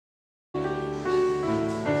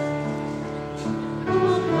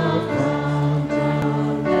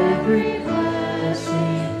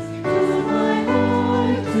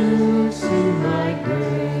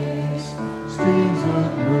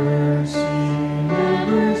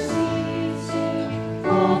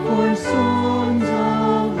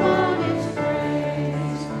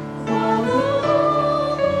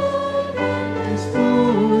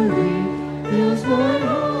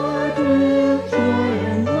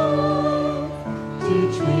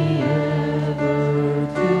Teach me ever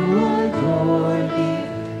to adore thee.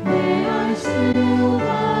 May I still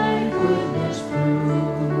thy goodness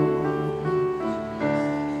prove.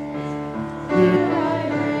 Here I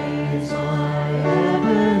raise my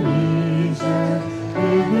Ebenezer,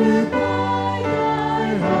 hither by thy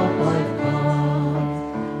help I've come,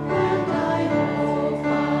 and I hope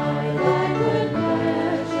by thy good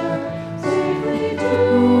pleasure safely to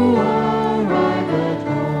arrive at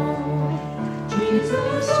home.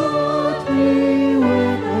 Jesus sought me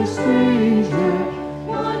when a stranger,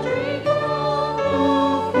 wandering from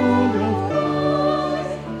the fold of God.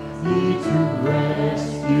 He to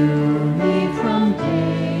rescue me from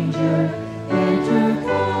danger,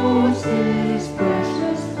 interposed his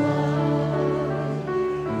precious blood.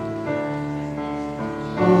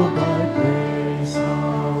 Oh, by grace,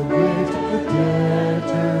 how great a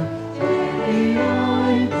debtor daily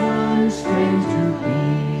I constrained to be.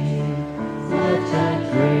 Let that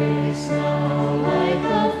grace now, like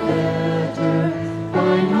a fetter,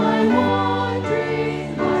 bind my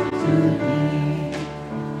wandering heart to thee.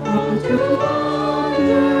 Prone to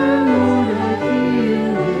wander, Lord, I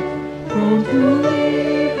feel it. Prone to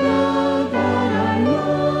leave the God I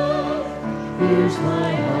love. Here's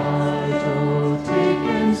my heart, oh, take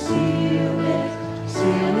and seal it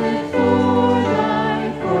for thy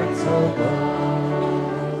courts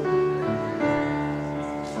above.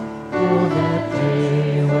 Oh, that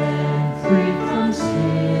day when, free from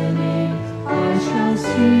sinning, I shall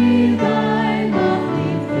see thy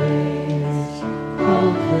lovely face.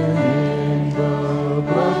 Open in the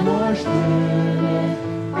blood-washed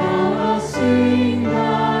linen, now I'll sing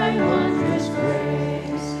thy wondrous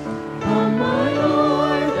grace. Come, my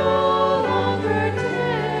Lord, no longer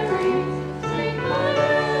tarry, take my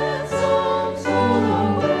ransom soul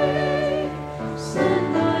away.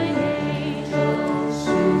 Send thine angels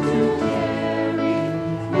soon to carry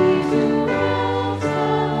me to realms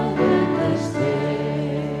of endless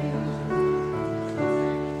day.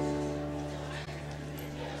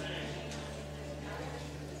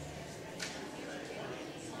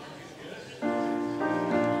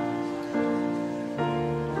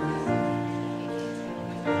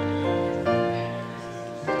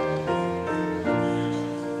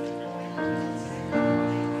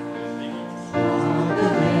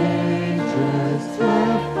 Just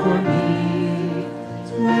left for me,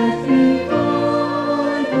 let me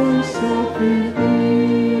hide myself in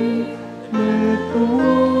thee. Let the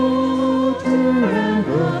water and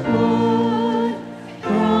the blood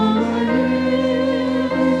from thy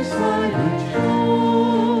living side which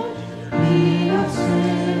flow me of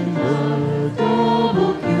sin, the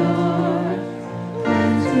double cure,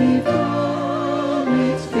 cleanse me from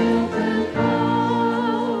its guilt and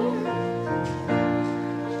power.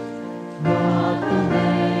 Not the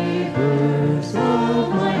labors of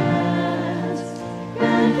my hands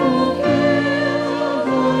can fulfill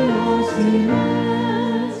thy law's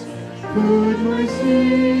demands. Could my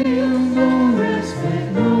sin no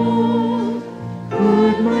respite know?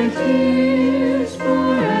 Could my tears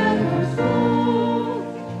forever flow?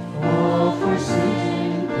 All for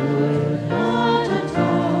sin could not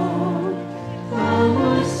atone. Thou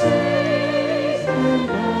wast safe and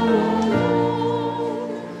thou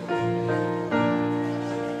alone.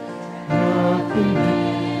 Nothing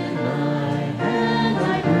in my hand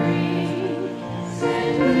I bring,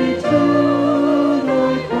 safely to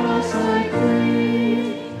thy cross I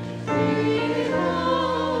cling. Free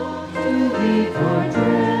love to thee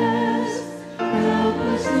fortress,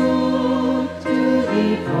 helpless look to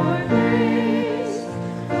thee for grace.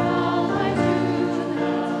 All I do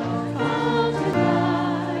now come to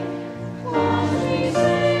thy, wash me,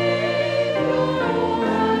 Savior, o'er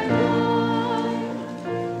I die.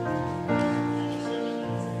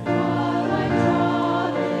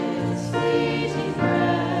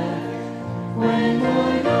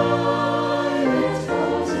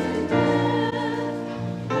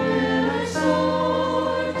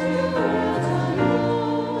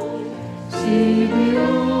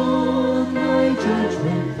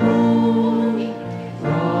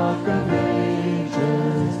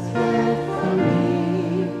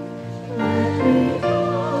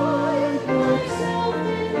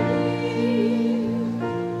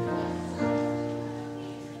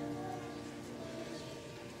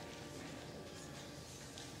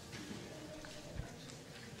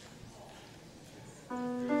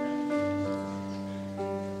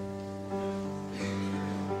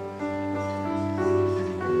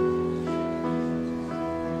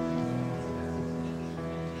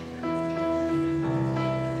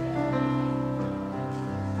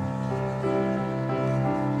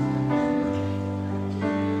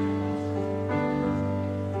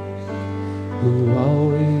 Who are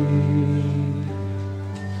we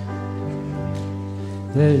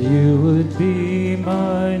that you would be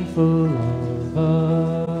mindful of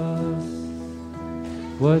us?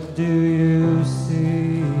 What do you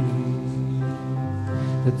see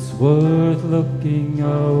that's worth looking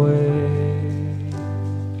our way?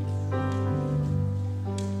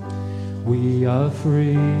 We are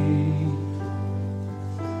free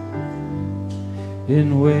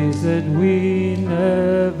in ways that we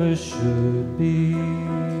never should be.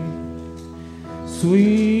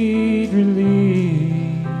 Sweet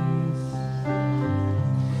release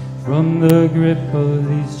from the grip of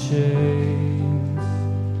these chains.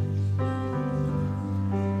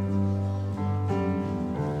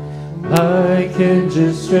 Like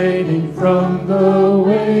edges straining from the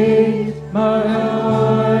weight, my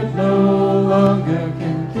heart no longer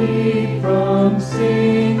can keep from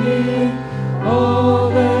singing. All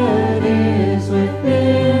that is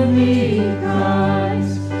within me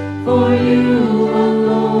cries, for you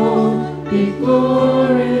alone be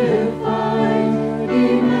glorified,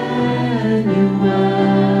 Emmanuel,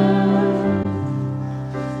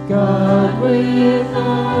 God with us.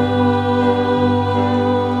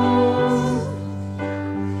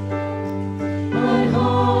 My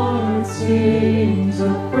heart sings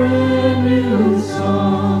a brand new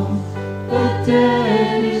song, the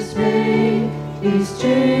dead is paid, these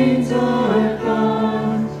chains are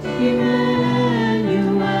gone,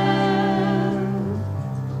 Emmanuel,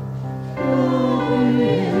 God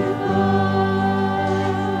with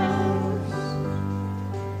us.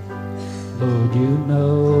 Lord, you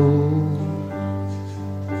know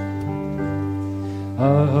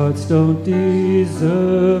our hearts don't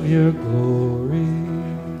deserve your glory.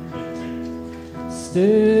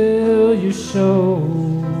 Still you show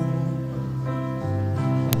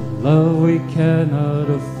love we cannot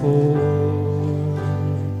afford.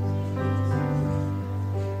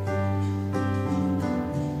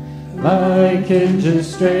 Like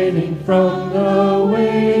hinges straining from the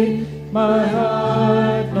weight, my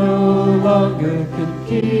heart no longer can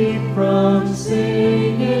keep from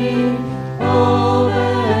singing. All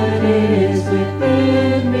that is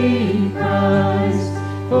within me cries,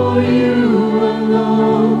 for you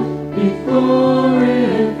alone be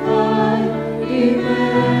glorified,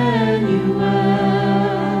 Emmanuel,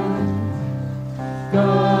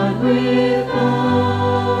 God with us.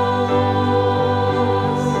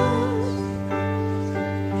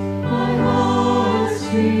 My heart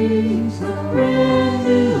sings a brand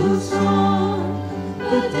new song,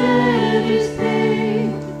 the dead is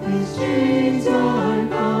paid, these chains are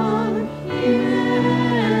gone,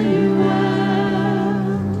 Emmanuel,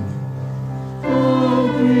 God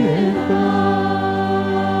with us.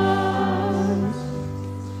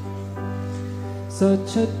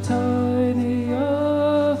 Such a tiny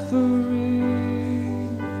offering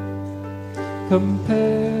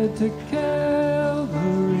compared to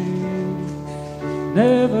Calvary,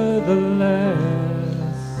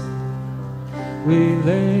 nevertheless we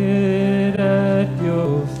lay it at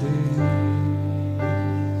your feet.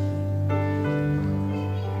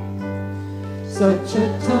 Such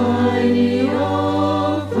a tiny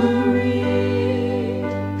offering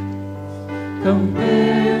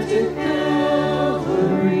compared to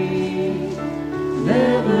Calvary,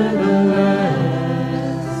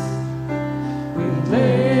 nevertheless we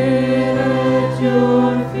lay it at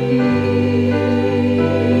your feet.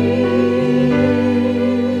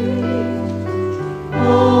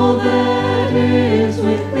 All that is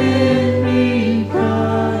within me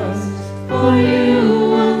cries, for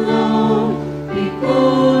you alone be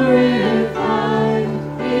glorified,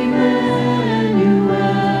 Emmanuel,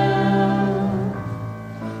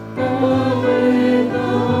 God with us.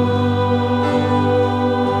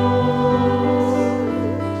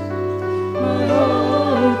 My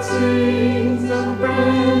heart sings a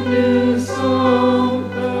brand new song,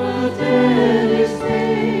 the dead is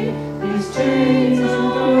paid, these chains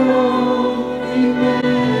are gone,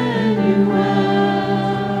 Emmanuel,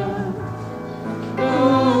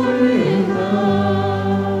 God with us.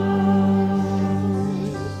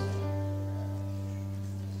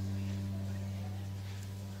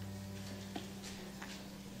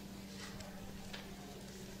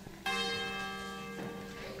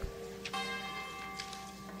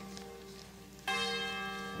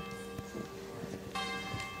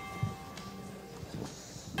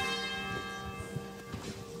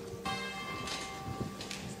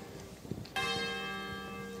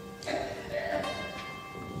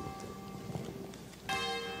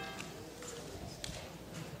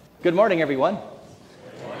 Good morning, everyone.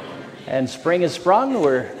 And spring has sprung.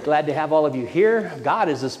 We're glad to have all of you here. God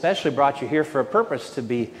has especially brought you here for a purpose, to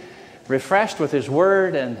be refreshed with His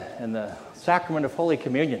Word and the sacrament of Holy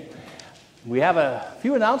Communion. We have a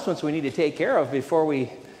few announcements we need to take care of before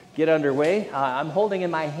we get underway. I'm holding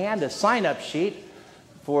in my hand a sign-up sheet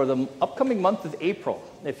for the upcoming month of April.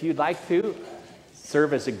 If you'd like to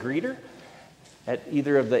serve as a greeter at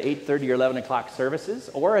either of the 8:30 or 11 o'clock services,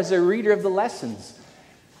 or as a reader of the lessons,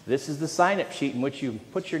 this is the sign-up sheet in which you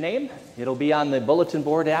put your name. It'll be on the bulletin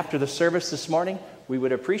board after the service this morning. We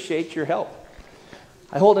would appreciate your help.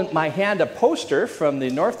 I hold in my hand a poster from the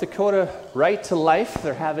North Dakota Right to Life.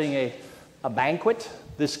 They're having a banquet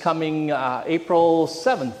this coming April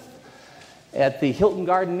 7th at the Hilton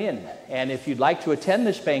Garden Inn. And if you'd like to attend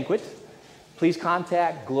this banquet, please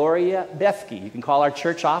contact Gloria Bethke. You can call our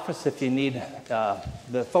church office if you need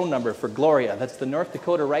the phone number for Gloria. That's the North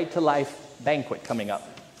Dakota Right to Life banquet coming up.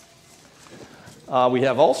 We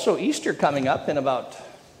have also Easter coming up in about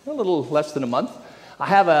a little less than a month. I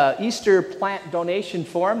have an Easter plant donation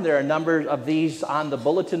form. There are a number of these on the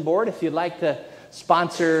bulletin board. If you'd like to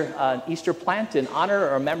sponsor an Easter plant in honor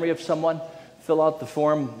or memory of someone, fill out the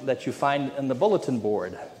form that you find in the bulletin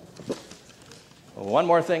board. One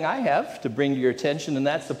more thing I have to bring to your attention, and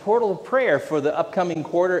that's the portal of prayer for the upcoming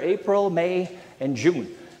quarter, April, May, and June.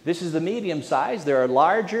 This is the medium size. There are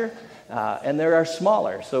larger and there are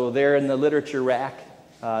smaller. So they're in the literature rack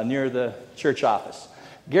near the church office.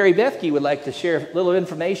 Gary Bethke would like to share a little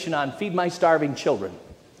information on Feed My Starving Children.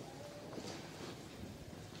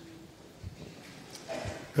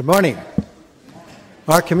 Good morning.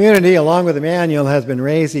 Our community, along with Emmanuel, has been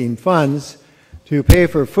raising funds to pay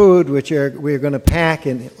for food, which we're going to pack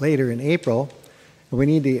later in April. We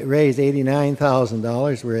need to raise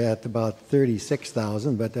 $89,000. We're at about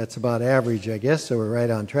 $36,000, but that's about average, I guess, so we're right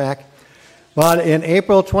on track. But in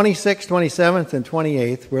April 26th, 27th, and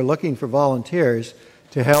 28th, we're looking for volunteers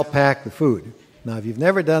to help pack the food. Now, if you've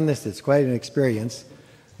never done this, it's quite an experience.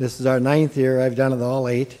 This is our 9th year. I've done it all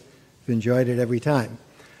 8. I've enjoyed it every time.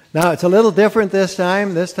 Now, it's a little different this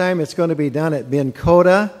time. This time it's going to be done at Minn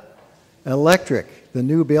Kota Electric, the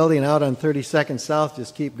new building out on 32nd South.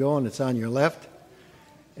 Just keep going. It's on your left.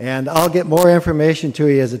 And I'll get more information to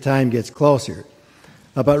you as the time gets closer.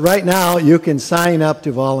 But right now, you can sign up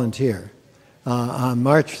to volunteer. On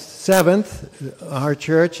March 7th, our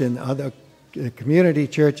church and other community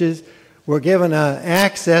churches were given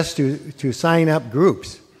access to sign up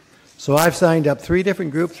groups. So I've signed up 3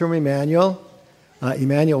 different groups from Emmanuel.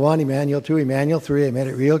 Emmanuel 1, Emmanuel 2, Emmanuel 3. I made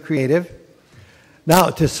it real creative.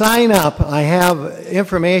 Now, to sign up, I have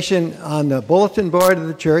information on the bulletin board of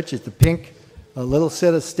the church. It's a pink little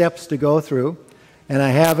set of steps to go through. And I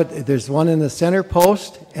have it, there's one in the center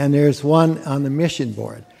post, and there's one on the mission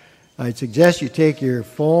board. I suggest you take your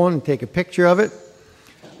phone and take a picture of it.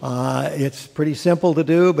 It's pretty simple to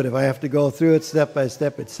do, but if I have to go through it step by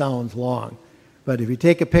step, it sounds long. But if you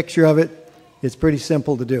take a picture of it, it's pretty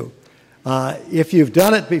simple to do. If you've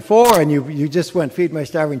done it before and you just went, Feed My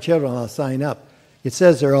Starving Children, I'll sign up, it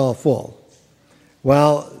says they're all full.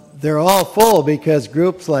 Well, they're all full because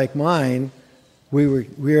groups like mine, we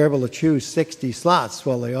were able to choose 60 slots.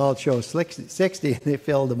 Well, they all chose 60 and they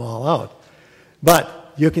filled them all out.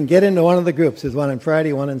 But you can get into one of the groups. There's one on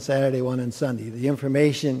Friday, one on Saturday, one on Sunday. The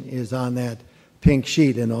information is on that pink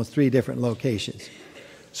sheet in those 3 different locations.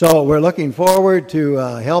 So we're looking forward to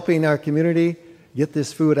helping our community get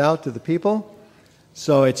this food out to the people.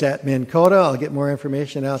 So it's at Minn Kota. I'll get more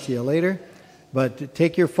information out to you later. But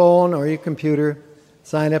take your phone or your computer,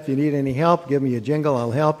 sign up. If you need any help, give me a jingle.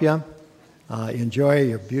 I'll help you. Enjoy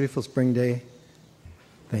your beautiful spring day.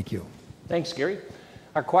 Thank you. Thanks, Gary.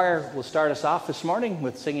 Our choir will start us off this morning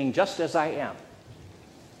with singing Just As I Am.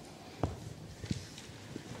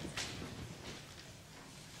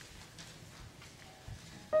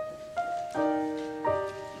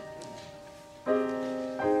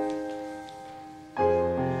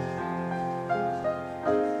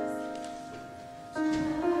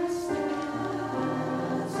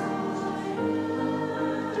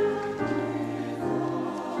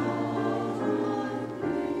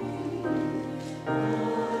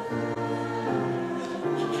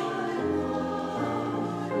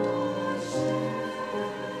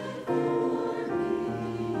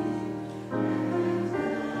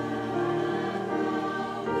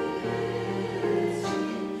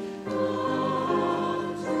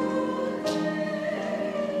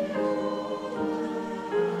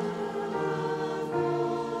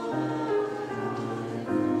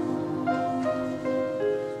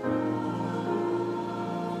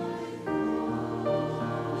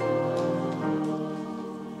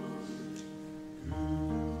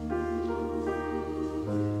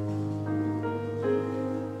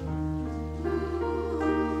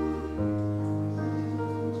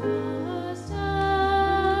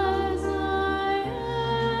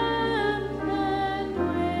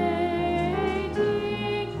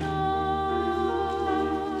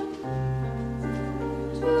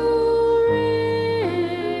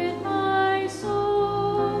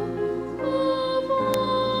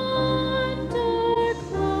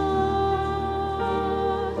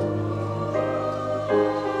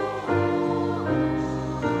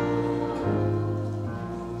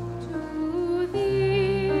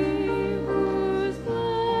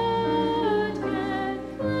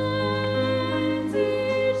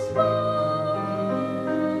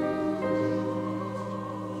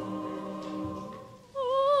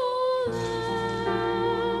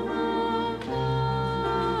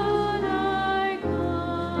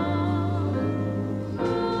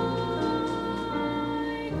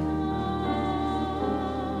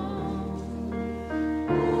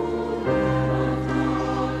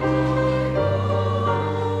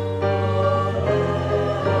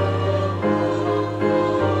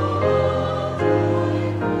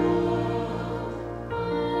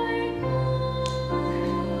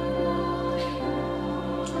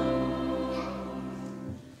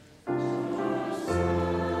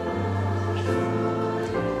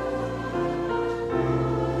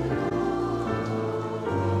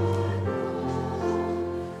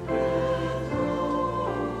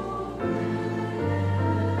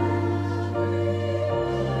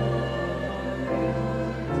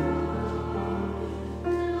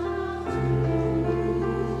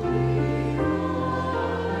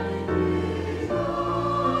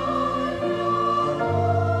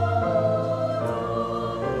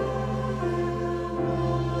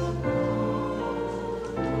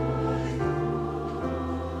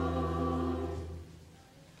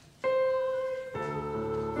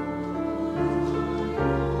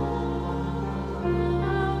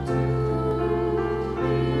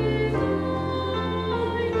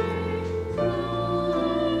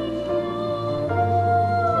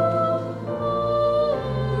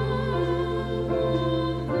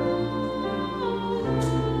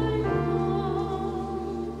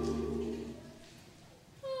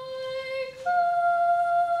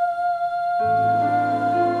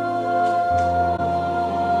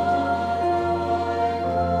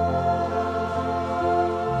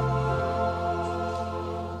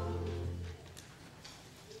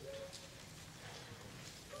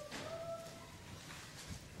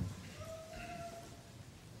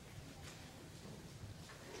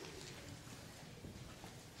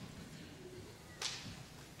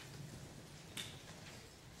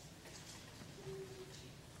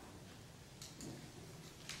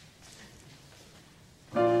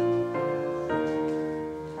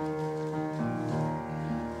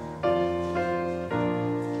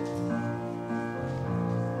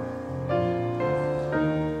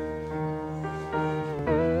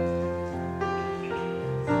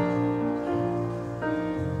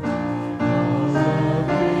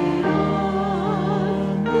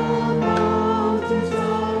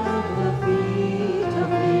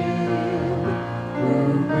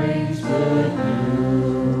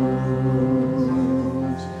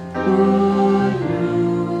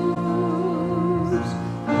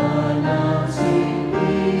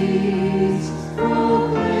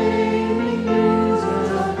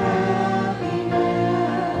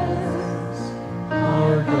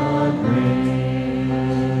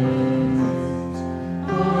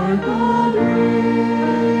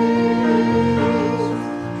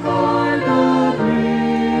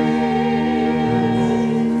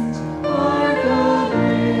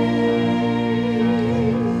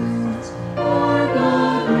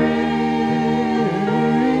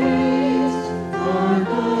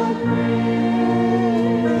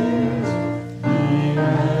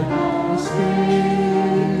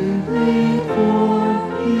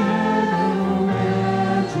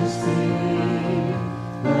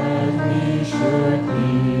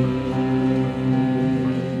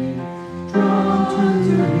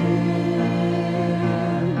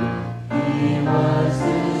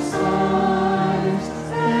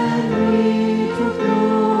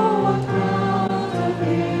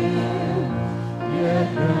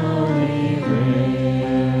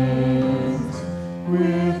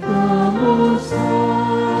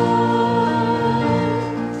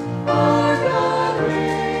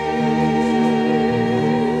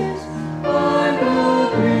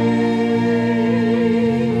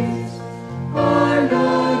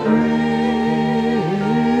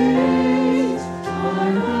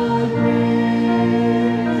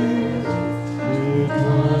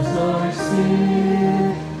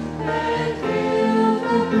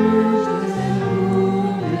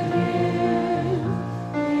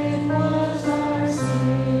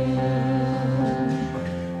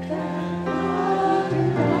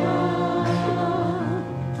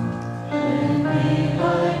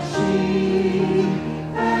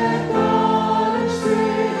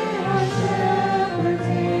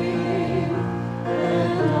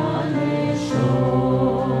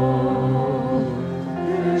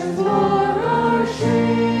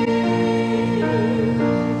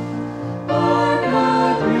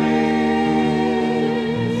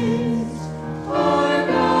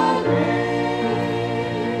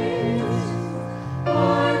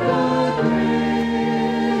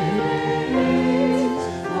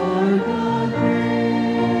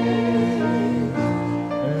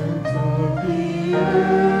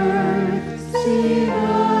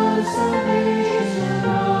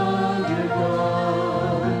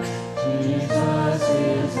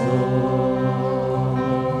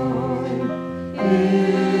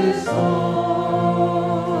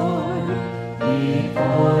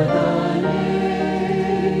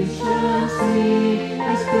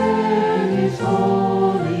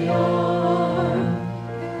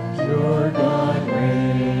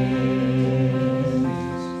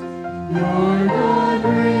 Our God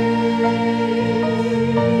reigns.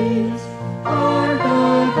 Our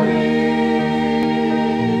God reigns.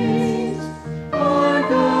 Our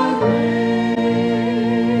God reigns.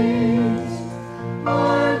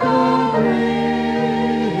 Our God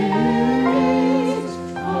reigns.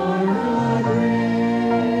 Our God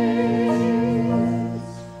reigns.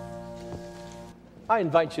 I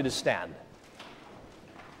invite you to stand.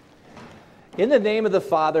 In the name of the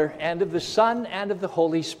Father, and of the Son, and of the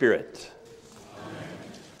Holy Spirit. Amen.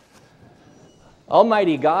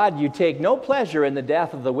 Almighty God, you take no pleasure in the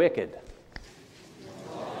death of the wicked.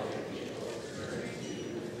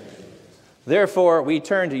 Therefore, we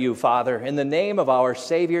turn to you, Father, in the name of our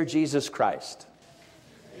Savior, Jesus Christ.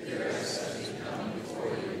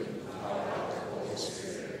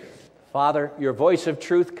 Father, your voice of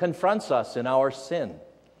truth confronts us in our sin.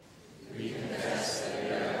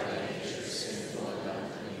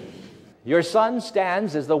 Your Son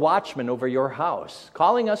stands as the watchman over your house,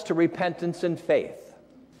 calling us to repentance and faith.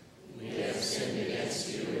 We have sinned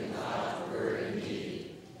against you in thought, word, and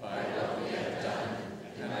deed, by what we have done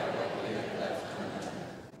and by what we have left undone.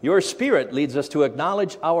 Your Spirit leads us to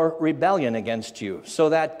acknowledge our rebellion against you, so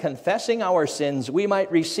that, confessing our sins, we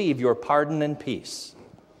might receive your pardon and peace.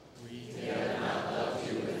 We have not loved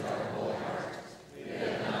you with our whole heart. We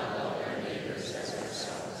have not loved our neighbors as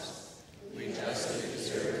ourselves. We justly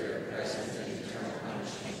deserve your present and eternal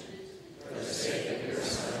punishment. For the sake of your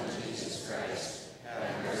Son, Jesus Christ,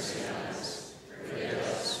 have mercy on us. Forgive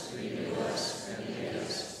us, renew us, and lead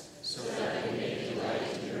us, so that we may delight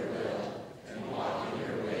in your will and walk in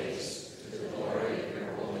your ways, to the glory of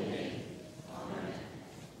your holy name. Amen.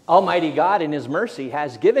 Almighty God, in his mercy,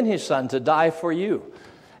 has given his Son to die for you,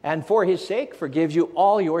 and for his sake forgives you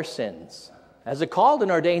all your sins. As a called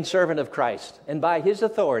and ordained servant of Christ, and by his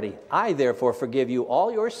authority, I therefore forgive you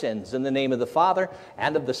all your sins in the name of the Father,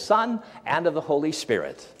 and of the Son, and of the Holy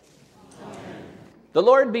Spirit. Amen. The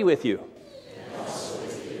Lord be with you. And also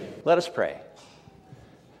with you. Let us pray.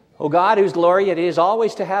 O God, whose glory it is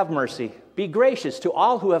always to have mercy, be gracious to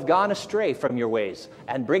all who have gone astray from your ways,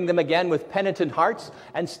 and bring them again with penitent hearts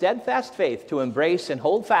and steadfast faith to embrace and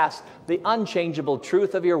hold fast the unchangeable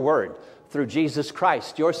truth of your word, through Jesus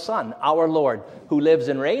Christ, your Son, our Lord, who lives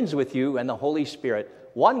and reigns with you and the Holy Spirit,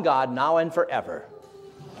 one God, now and forever.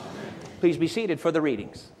 Amen. Please be seated for the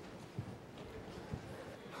readings.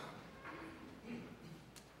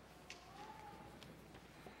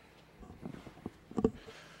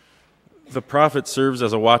 The prophet serves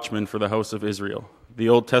as a watchman for the house of Israel. The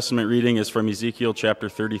Old Testament reading is from Ezekiel chapter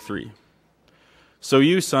 33. So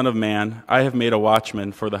you, son of man, I have made a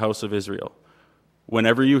watchman for the house of Israel.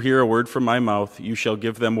 Whenever you hear a word from my mouth, you shall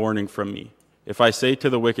give them warning from me. If I say to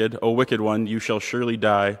the wicked, O wicked one, you shall surely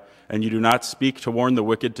die, and you do not speak to warn the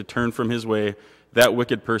wicked to turn from his way, that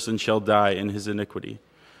wicked person shall die in his iniquity.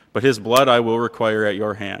 But his blood I will require at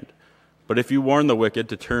your hand. But if you warn the wicked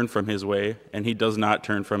to turn from his way, and he does not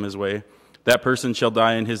turn from his way, that person shall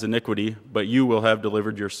die in his iniquity, but you will have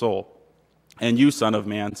delivered your soul. And you, son of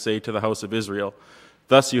man, say to the house of Israel,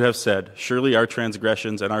 thus you have said, surely our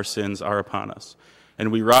transgressions and our sins are upon us,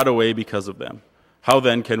 and we rot away because of them. How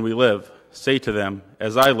then can we live? Say to them,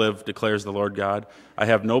 as I live, declares the Lord God, I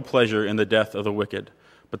have no pleasure in the death of the wicked,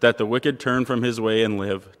 but that the wicked turn from his way and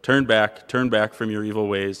live. Turn back from your evil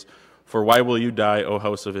ways, for why will you die, O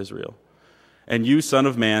house of Israel? And you, son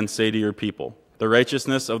of man, say to your people, the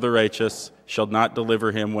righteousness of the righteous shall not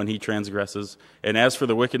deliver him when he transgresses, and as for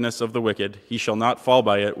the wickedness of the wicked, he shall not fall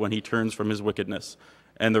by it when he turns from his wickedness,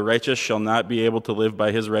 and the righteous shall not be able to live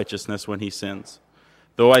by his righteousness when he sins.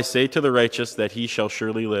 Though I say to the righteous that he shall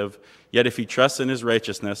surely live, yet if he trusts in his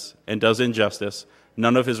righteousness and does injustice,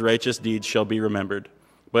 none of his righteous deeds shall be remembered.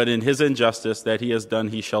 But in his injustice that he has done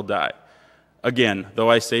he shall die. Again, though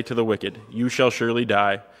I say to the wicked, you shall surely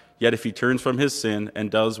die, yet if he turns from his sin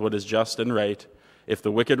and does what is just and right, if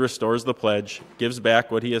the wicked restores the pledge, gives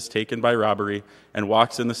back what he has taken by robbery, and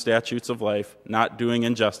walks in the statutes of life, not doing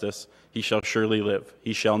injustice, he shall surely live.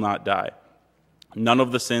 He shall not die. None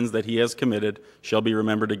of the sins that he has committed shall be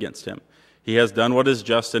remembered against him. He has done what is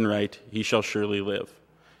just and right. He shall surely live.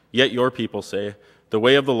 Yet your people say, the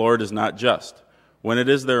way of the Lord is not just, when it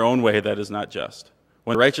is their own way that is not just.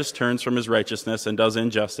 When the righteous turns from his righteousness and does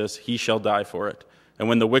injustice, he shall die for it. And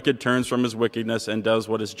when the wicked turns from his wickedness and does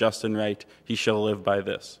what is just and right, he shall live by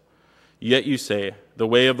this. Yet you say, the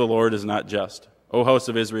way of the Lord is not just. O house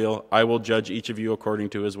of Israel, I will judge each of you according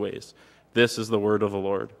to his ways. This is the word of the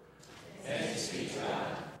Lord. Thanks be to God.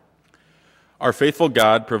 Our faithful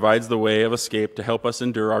God provides the way of escape to help us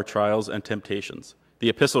endure our trials and temptations. The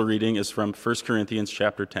epistle reading is from 1 Corinthians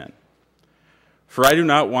chapter 10. For I do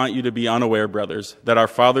not want you to be unaware, brothers, that our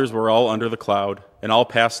fathers were all under the cloud, and all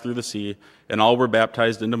passed through the sea, and all were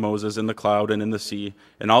baptized into Moses in the cloud and in the sea,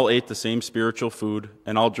 and all ate the same spiritual food,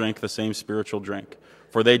 and all drank the same spiritual drink.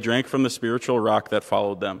 For they drank from the spiritual rock that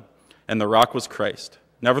followed them, and the rock was Christ.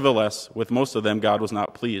 Nevertheless, with most of them God was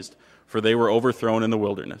not pleased, for they were overthrown in the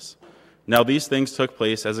wilderness. Now these things took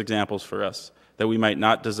place as examples for us, that we might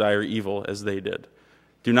not desire evil as they did.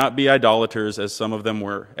 Do not be idolaters as some of them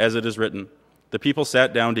were, as it is written, the people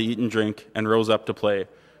sat down to eat and drink and rose up to play.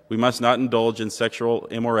 We must not indulge in sexual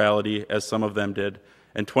immorality as some of them did,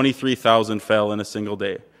 and 23,000 fell in a single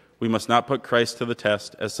day. We must not put Christ to the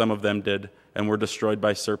test as some of them did and were destroyed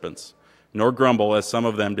by serpents, nor grumble as some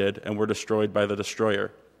of them did and were destroyed by the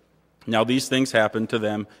destroyer. Now these things happened to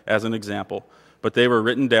them as an example, but they were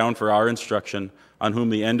written down for our instruction, on whom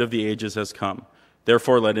the end of the ages has come.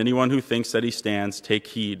 Therefore let anyone who thinks that he stands take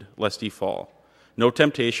heed lest he fall. No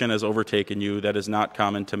temptation has overtaken you that is not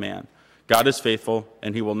common to man. God is faithful,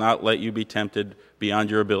 and he will not let you be tempted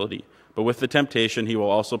beyond your ability. But with the temptation he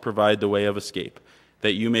will also provide the way of escape,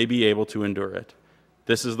 that you may be able to endure it.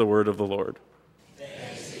 This is the word of the Lord.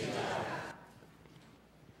 Thanks be to God.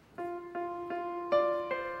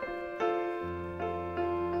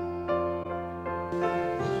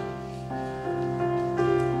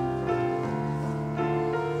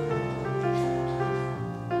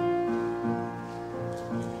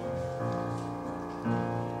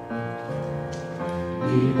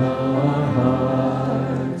 We bow our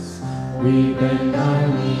hearts, we bend our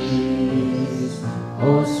knees.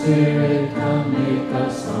 O Spirit, come make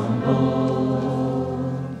us humble.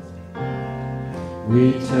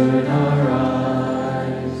 We turn our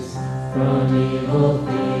eyes from evil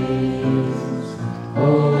things. O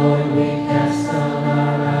Lord, we cast down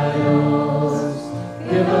our idols.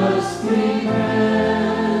 Give us clean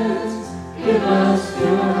hands, give us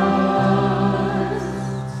pure hearts.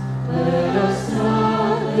 Let us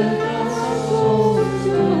not lift our souls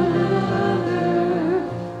to another.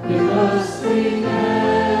 Give us clean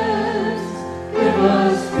hands, give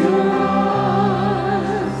us pure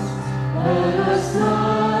hearts. Let us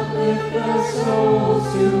not lift our souls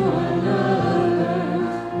to another.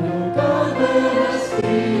 No, God, let us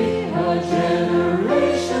be a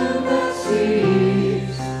generation that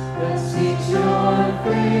seeks your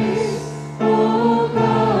face. Oh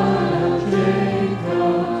God of Jacob,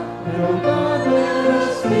 oh God, let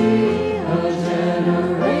us be a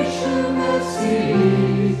generation that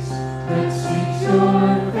seeks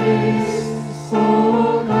your face.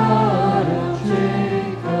 Oh God of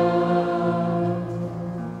Jacob.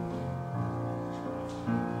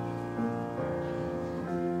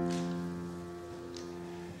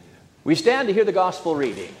 We stand to hear the gospel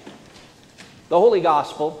reading. The Holy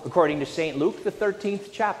Gospel according to St. Luke, the 13th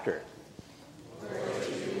chapter.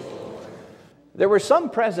 There were some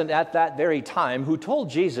present at that very time who told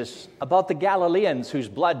Jesus about the Galileans whose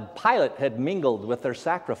blood Pilate had mingled with their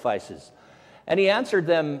sacrifices. And he answered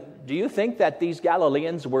them, "Do you think that these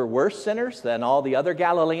Galileans were worse sinners than all the other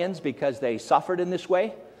Galileans because they suffered in this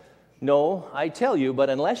way? No, I tell you, but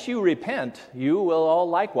unless you repent, you will all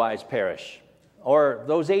likewise perish. Or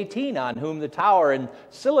those 18 on whom the tower in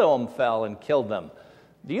Siloam fell and killed them.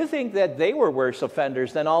 Do you think that they were worse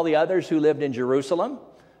offenders than all the others who lived in Jerusalem?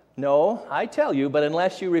 No, I tell you, but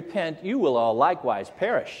unless you repent, you will all likewise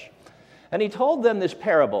perish." And he told them this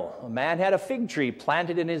parable. A man had a fig tree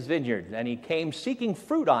planted in his vineyard, and he came seeking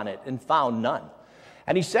fruit on it and found none.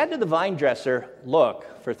 And he said to the vine dresser,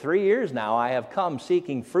 "Look, for 3 years now I have come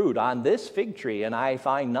seeking fruit on this fig tree, and I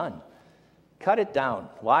find none. Cut it down.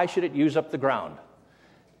 Why should it use up the ground?"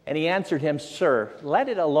 And he answered him, "Sir, let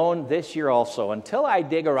it alone this year also, until I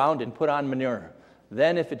dig around and put on manure.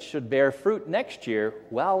 Then if it should bear fruit next year,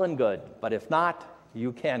 well and good. But if not,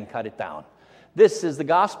 you can cut it down." This is the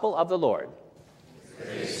gospel of the Lord.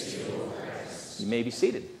 Praise to you, O Christ. You may be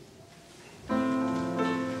seated.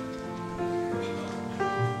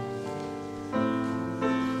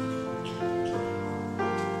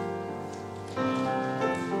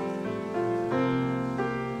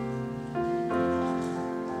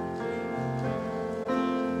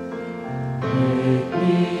 Make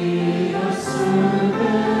me a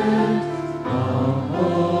servant,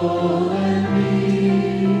 humble and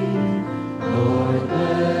meek. Lord,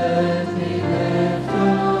 let me lift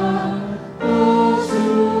up those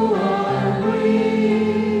who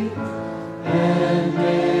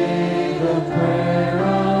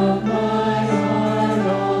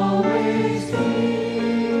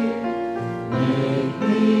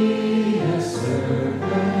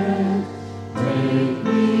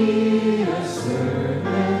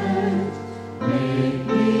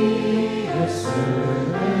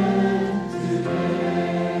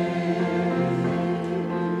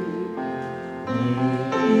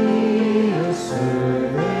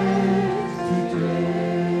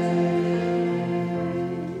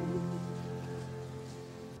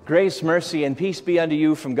Grace, mercy, and peace be unto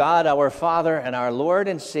you from God our Father and our Lord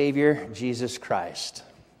and Savior, Jesus Christ.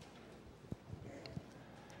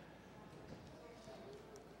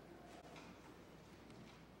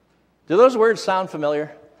 Do those words sound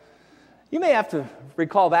familiar? You may have to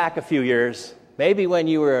recall back a few years, maybe when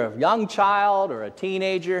you were a young child or a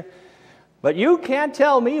teenager, but you can't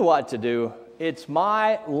tell me what to do. It's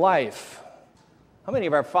my life. How many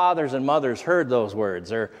of our fathers and mothers heard those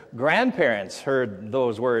words, or grandparents heard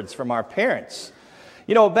those words from our parents?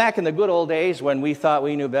 You know, back in the good old days when we thought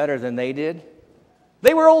we knew better than they did,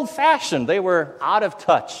 they were old-fashioned. They were out of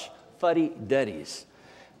touch, fuddy-duddies.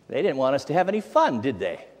 They didn't want us to have any fun, did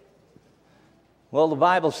they? Well, the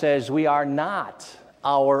Bible says we are not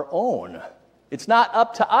our own. It's not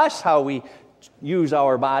up to us how we use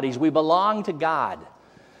our bodies. We belong to God.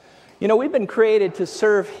 You know, we've been created to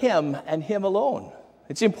serve Him and Him alone.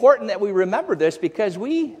 It's important that we remember this because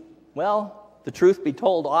we, well, the truth be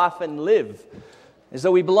told, often live as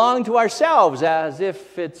though we belong to ourselves, as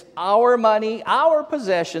if it's our money, our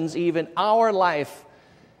possessions, even our life,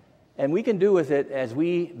 and we can do with it as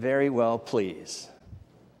we very well please.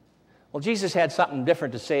 Well, Jesus had something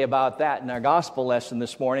different to say about that in our gospel lesson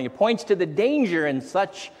this morning. It points to the danger in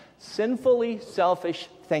such sinfully selfish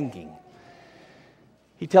thinking.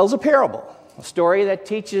 He tells a parable, a story that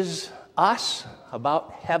teaches us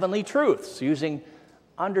about heavenly truths using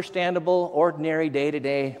understandable, ordinary,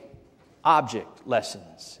 day-to-day object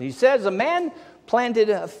lessons. He says, a man planted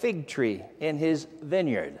a fig tree in his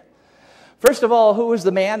vineyard. First of all, who was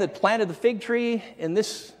the man that planted the fig tree? And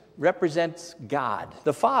this represents God,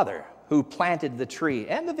 the Father, who planted the tree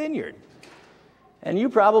and the vineyard. And you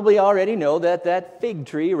probably already know that that fig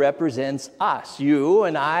tree represents us, you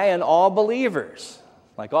and I and all believers.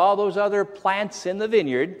 Like all those other plants in the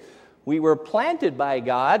vineyard, we were planted by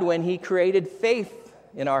God when He created faith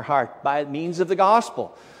in our heart by means of the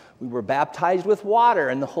gospel. We were baptized with water,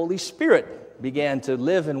 and the Holy Spirit began to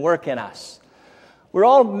live and work in us. We're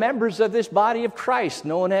all members of this body of Christ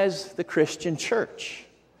known as the Christian church.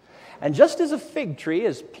 And just as a fig tree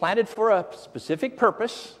is planted for a specific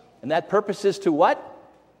purpose, and that purpose is to what?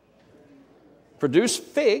 Produce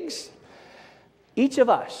figs. Each of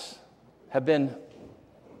us have been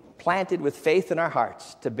planted with faith in our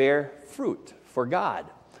hearts to bear fruit for God.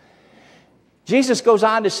 Jesus goes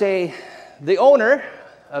on to say, the owner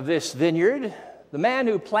of this vineyard, the man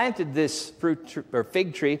who planted this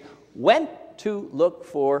fig tree, went to look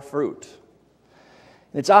for fruit.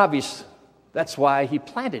 And it's obvious that's why he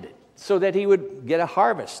planted it, so that he would get a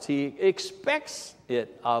harvest. He expects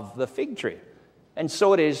it of the fig tree. And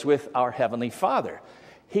so it is with our Heavenly Father.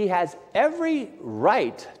 He has every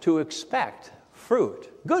right to expect fruit,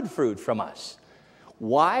 good fruit from us.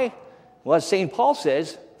 Why? Well, as St. Paul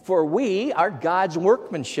says, for we are God's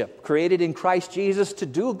workmanship, created in Christ Jesus to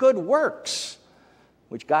do good works,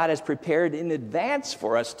 which God has prepared in advance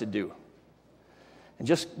for us to do. And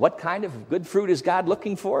just what kind of good fruit is God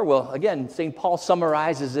looking for? Well, again, St. Paul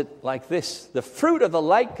summarizes it like this. The fruit of the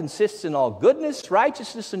light consists in all goodness,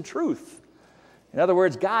 righteousness, and truth. In other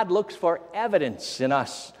words, God looks for evidence in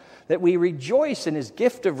us that we rejoice in His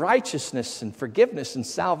gift of righteousness and forgiveness and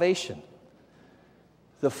salvation.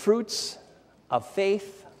 The fruits of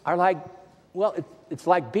faith are like, well, it's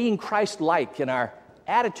like being Christ-like in our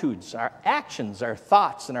attitudes, our actions, our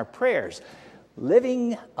thoughts, and our prayers.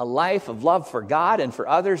 Living a life of love for God and for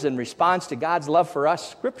others in response to God's love for us.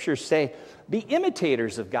 Scriptures say, be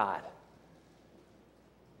imitators of God.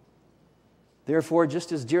 Therefore,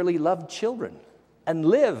 just as dearly loved children, and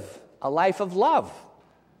live a life of love.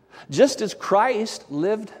 Just as Christ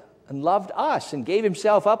lived and loved us and gave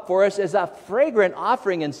Himself up for us as a fragrant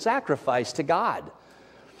offering and sacrifice to God.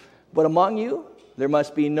 But among you, there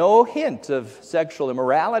must be no hint of sexual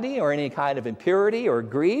immorality or any kind of impurity or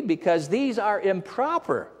greed, because these are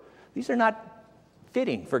improper. These are not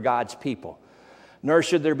fitting for God's people. Nor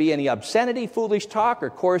should there be any obscenity, foolish talk, or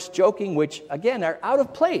coarse joking, which, again, are out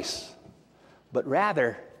of place. But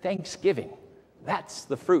rather, thanksgiving. That's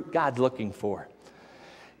the fruit God's looking for.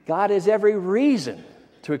 God has every reason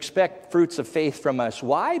to expect fruits of faith from us.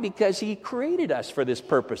 Why? Because He created us for this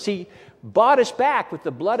purpose. He bought us back with the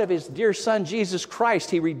blood of His dear Son, Jesus Christ.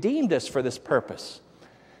 He redeemed us for this purpose.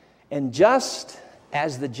 And just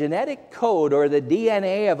as the genetic code or the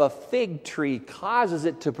DNA of a fig tree causes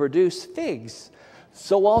it to produce figs,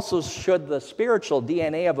 so also should the spiritual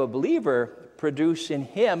DNA of a believer produce in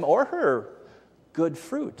him or her good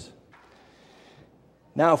fruit.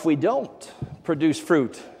 Now, if we don't produce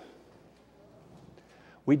fruit,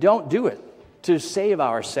 we don't do it to save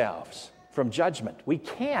ourselves from judgment. We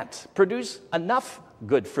can't produce enough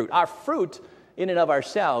good fruit. Our fruit in and of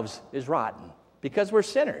ourselves is rotten. because we're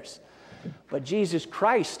sinners. But Jesus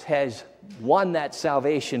Christ has won that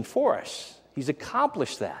salvation for us. He's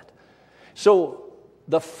accomplished that. So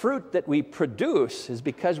the fruit that we produce is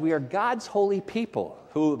because we are God's holy people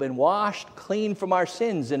who have been washed clean from our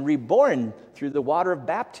sins and reborn through the water of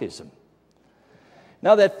baptism.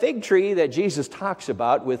 Now, that fig tree that Jesus talks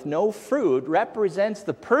about with no fruit represents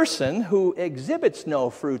the person who exhibits no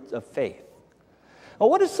fruit of faith. Well,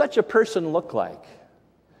 what does such a person look like?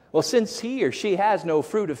 Well, since he or she has no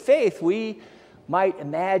fruit of faith, we might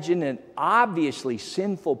imagine an obviously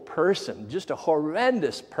sinful person, just a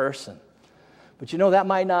horrendous person. But you know, that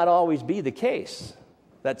might not always be the case,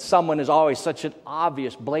 that someone is always such an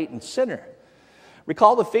obvious, blatant sinner.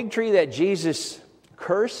 Recall the fig tree that Jesus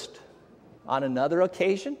cursed on another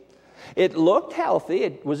occasion? It looked healthy.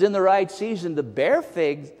 It was in the right season to bear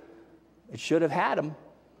figs. It should have had them,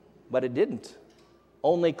 but it didn't.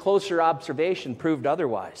 Only closer observation proved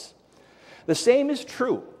otherwise. The same is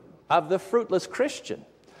true of the fruitless Christian.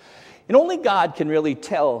 And only God can really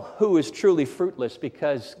tell who is truly fruitless,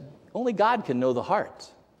 because only God can know the heart.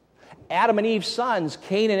 Adam and Eve's sons,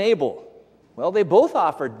 Cain and Abel, well, they both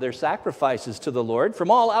offered their sacrifices to the Lord. From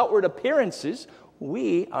all outward appearances,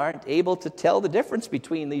 we aren't able to tell the difference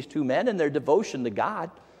between these two men and their devotion to God.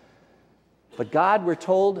 But God, we're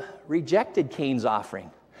told, rejected Cain's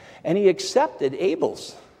offering, and he accepted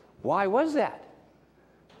Abel's. Why was that?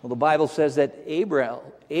 Well, the Bible says that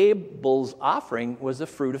Abel's offering was the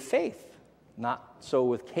fruit of faith, not so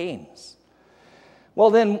with Cain's. Well,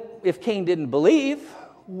 then, if Cain didn't believe,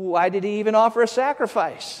 why did he even offer a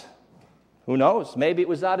sacrifice? Who knows? Maybe it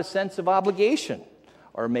was out of sense of obligation,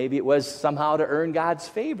 or maybe it was somehow to earn God's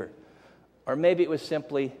favor, or maybe it was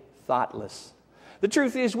simply thoughtless. The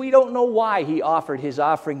truth is, we don't know why he offered his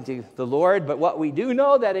offering to the Lord, but what we do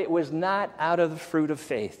know, that it was not out of the fruit of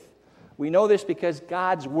faith. We know this because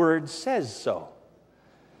God's word says so.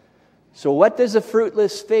 So what does a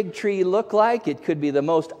fruitless fig tree look like? It could be the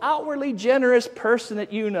most outwardly generous person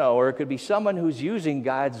that you know, or it could be someone who's using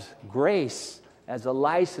God's grace as a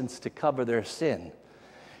license to cover their sin.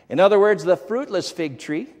 In other words, the fruitless fig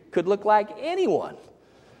tree could look like anyone.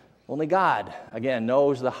 Only God, again,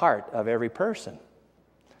 knows the heart of every person.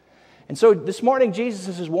 And so this morning,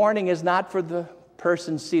 Jesus' warning is not for the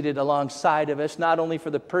person seated alongside of us, not only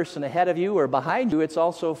for the person ahead of you or behind you, it's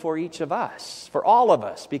also for each of us, for all of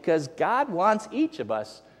us, because God wants each of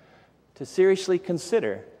us to seriously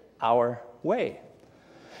consider our way.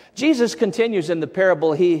 Jesus continues in the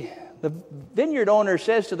parable. The vineyard owner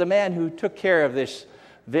says to the man who took care of this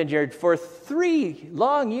vineyard, "For 3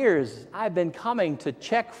 long years I've been coming to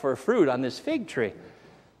check for fruit on this fig tree,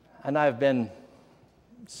 and I've been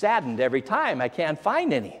saddened every time I can't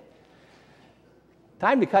find any.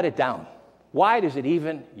 Time to cut it down. Why does it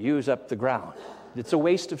even use up the ground? It's a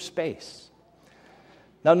waste of space."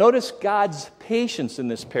 Now notice God's patience in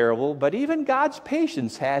this parable, but even God's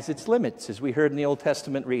patience has its limits, as we heard in the Old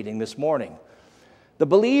Testament reading this morning. The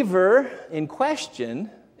believer in question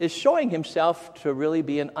is showing himself to really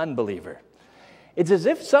be an unbeliever. It's as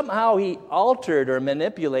if somehow he altered or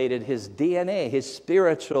manipulated his DNA, his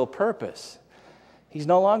spiritual purpose. He's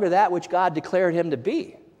no longer that which God declared him to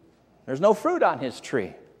be. There's no fruit on his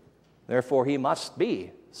tree. Therefore, he must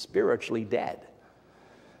be spiritually dead.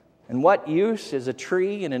 And what use is a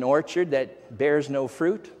tree in an orchard that bears no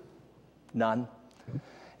fruit? None.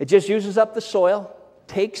 It just uses up the soil,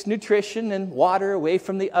 takes nutrition and water away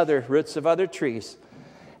from the other roots of other trees.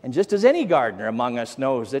 And just as any gardener among us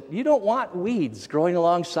knows that you don't want weeds growing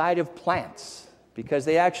alongside of plants because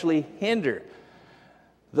they actually hinder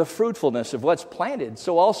the fruitfulness of what's planted,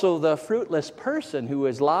 so also the fruitless person who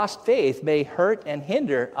has lost faith may hurt and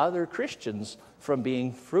hinder other Christians from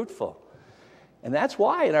being fruitful. And that's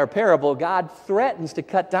why in our parable, God threatens to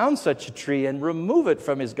cut down such a tree and remove it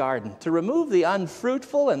from his garden, to remove the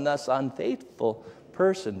unfruitful and thus unfaithful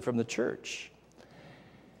person from the church.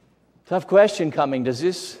 Tough question coming. Does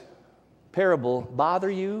this parable bother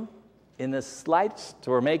you in the slightest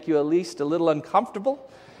or make you at least a little uncomfortable?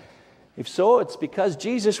 If so, it's because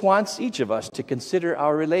Jesus wants each of us to consider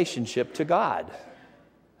our relationship to God.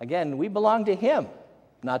 Again, we belong to him,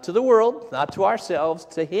 not to the world, not to ourselves,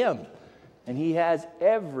 to him. And he has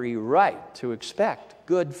every right to expect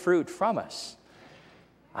good fruit from us.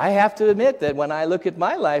 I have to admit that when I look at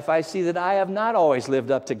my life, I see that I have not always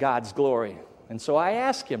lived up to God's glory. And so I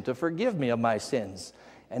ask him to forgive me of my sins.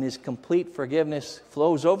 And his complete forgiveness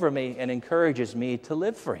flows over me and encourages me to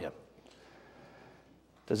live for him.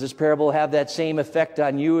 Does this parable have that same effect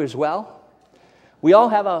on you as well? We all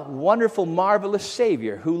have a wonderful, marvelous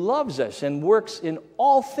Savior who loves us and works in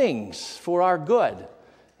all things for our good,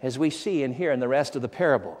 as we see and hear in the rest of the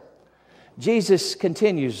parable. Jesus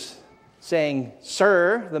continues saying,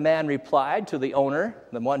 "Sir," the man replied to the owner,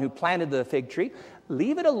 the one who planted the fig tree,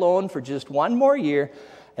 "leave it alone for just one more year,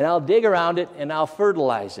 and I'll dig around it and I'll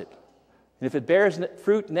fertilize it. And if it bears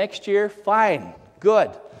fruit next year, fine, good.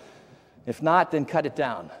 If not, then cut it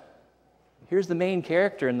down." Here's the main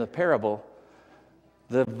character in the parable,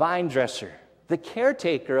 the vine dresser, the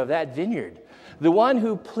caretaker of that vineyard, the one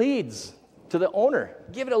who pleads to the owner,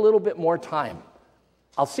 "Give it a little bit more time.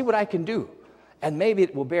 I'll see what I can do, and maybe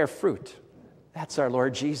it will bear fruit." That's our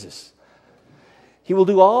Lord Jesus. He will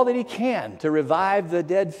do all that he can to revive the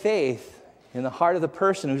dead faith in the heart of the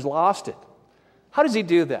person who's lost it. How does he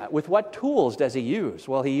do that? With what tools does he use?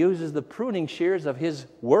 Well, he uses the pruning shears of his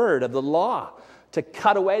word, of the law, to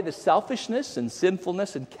cut away the selfishness and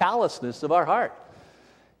sinfulness and callousness of our heart.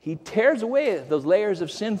 He tears away those layers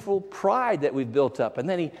of sinful pride that we've built up, and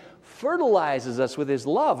then he fertilizes us with his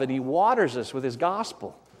love, and he waters us with his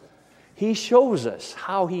gospel. He shows us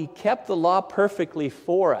how he kept the law perfectly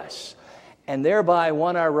for us and thereby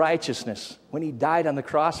won our righteousness when he died on the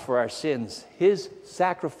cross for our sins. His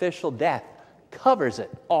sacrificial death covers it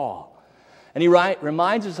all. And he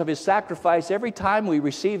reminds us of his sacrifice every time we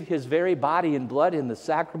receive his very body and blood in the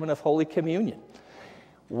sacrament of Holy Communion.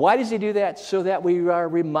 Why does he do that? So that we are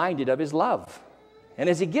reminded of his love. And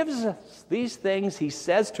as he gives us these things, he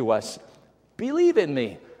says to us, "Believe in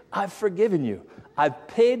me. I've forgiven you. I've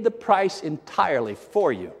paid the price entirely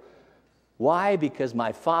for you." Why? Because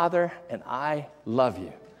my Father and I love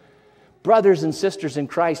you. Brothers and sisters in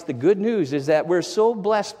Christ, the good news is that we're so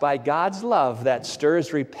blessed by God's love that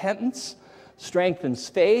stirs repentance, strengthens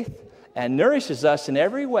faith, and nourishes us in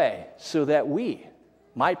every way so that we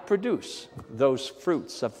might produce those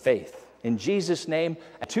fruits of faith. In Jesus' name,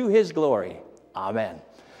 to his glory. Amen.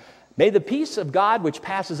 May the peace of God, which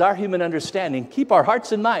passes our human understanding, keep our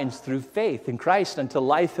hearts and minds through faith in Christ until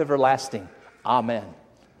life everlasting. Amen.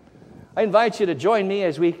 I invite you to join me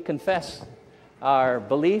as we confess our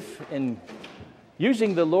belief in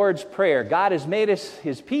using the Lord's Prayer. God has made us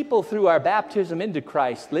his people through our baptism into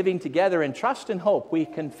Christ. Living together in trust and hope, we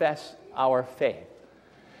confess our faith.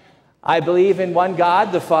 I believe in one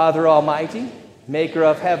God, the Father Almighty, maker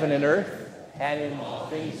of heaven and earth, and in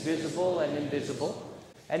things visible and invisible,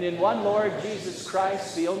 and in one Lord Jesus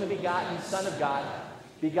Christ, the only begotten Son of God,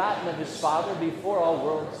 begotten of his Father before all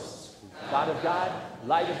worlds, God of God,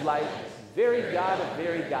 light of light, very God of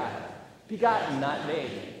very God, begotten, not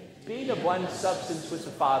made, being of one substance with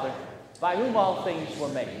the Father, by whom all things were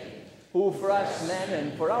made, who for us men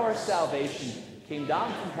and for our salvation came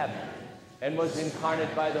down from heaven, and was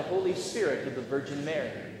incarnate by the Holy Spirit of the Virgin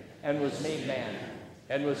Mary, and was made man,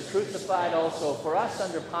 and was crucified also for us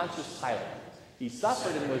under Pontius Pilate. He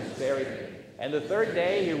suffered and was buried, and the third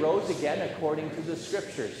day he rose again according to the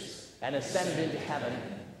Scriptures, and ascended into heaven,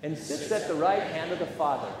 and sits at the right hand of the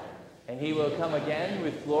Father. And he will come again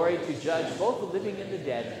with glory to judge both the living and the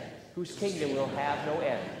dead, whose kingdom will have no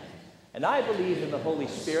end. And I believe in the Holy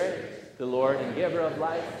Spirit, the Lord and giver of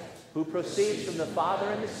life, who proceeds from the Father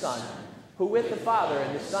and the Son, who with the Father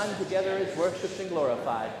and the Son together is worshipped and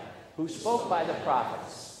glorified, who spoke by the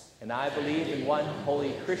prophets. And I believe in one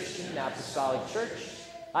holy Christian and apostolic church.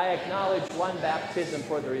 I acknowledge one baptism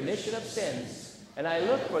for the remission of sins, and I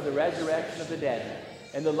look for the resurrection of the dead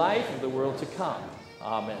and the life of the world to come.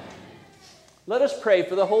 Amen. Let us pray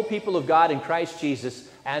for the whole people of God in Christ Jesus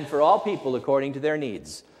and for all people according to their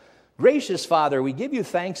needs. Gracious Father, we give you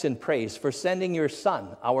thanks and praise for sending your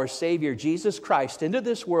Son, our Savior, Jesus Christ, into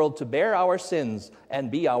this world to bear our sins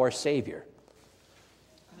and be our Savior.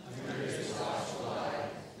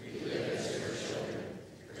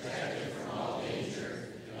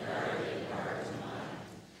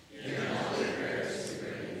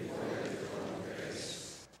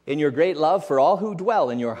 In your great love for all who dwell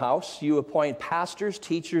in your house, you appoint pastors,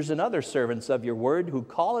 teachers, and other servants of your word who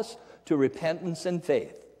call us to repentance and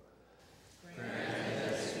faith.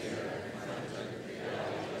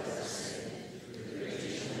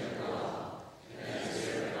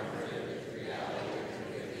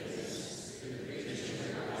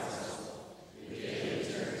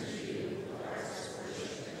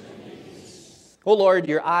 O Lord,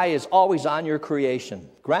 your eye is always on your creation.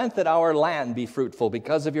 Grant that our land be fruitful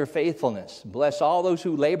because of your faithfulness. Bless all those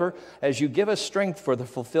who labor as you give us strength for the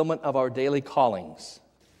fulfillment of our daily callings.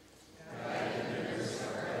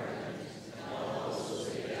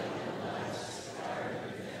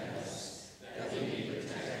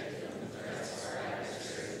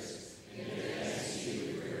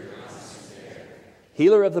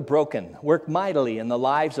 Healer of the broken, work mightily in the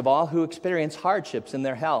lives of all who experience hardships in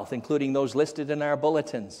their health, including those listed in our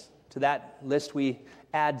bulletins. To that list we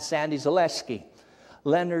add Sandy Zaleski,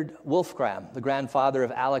 Leonard Wolfgram, the grandfather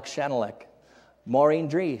of Alex Shanelek, Maureen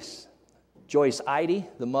Dries, Joyce Eide,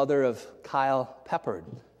 the mother of Kyle Peppard,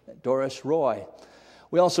 Doris Roy.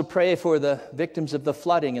 We also pray for the victims of the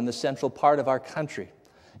flooding in the central part of our country.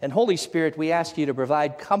 And Holy Spirit, we ask you to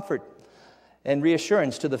provide comfort and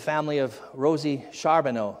reassurance to the family of Rosie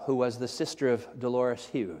Charbonneau, who was the sister of Dolores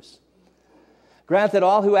Hughes. Grant that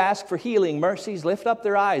all who ask for healing mercies lift up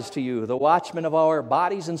their eyes to you, the watchman of our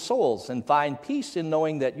bodies and souls, and find peace in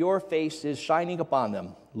knowing that your face is shining upon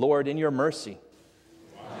them. Lord, in your mercy.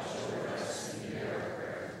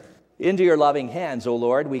 Into your loving hands, O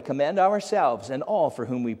Lord, we commend ourselves and all for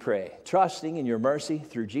whom we pray, trusting in your mercy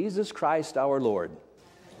through Jesus Christ our Lord.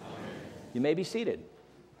 Amen. You may be seated.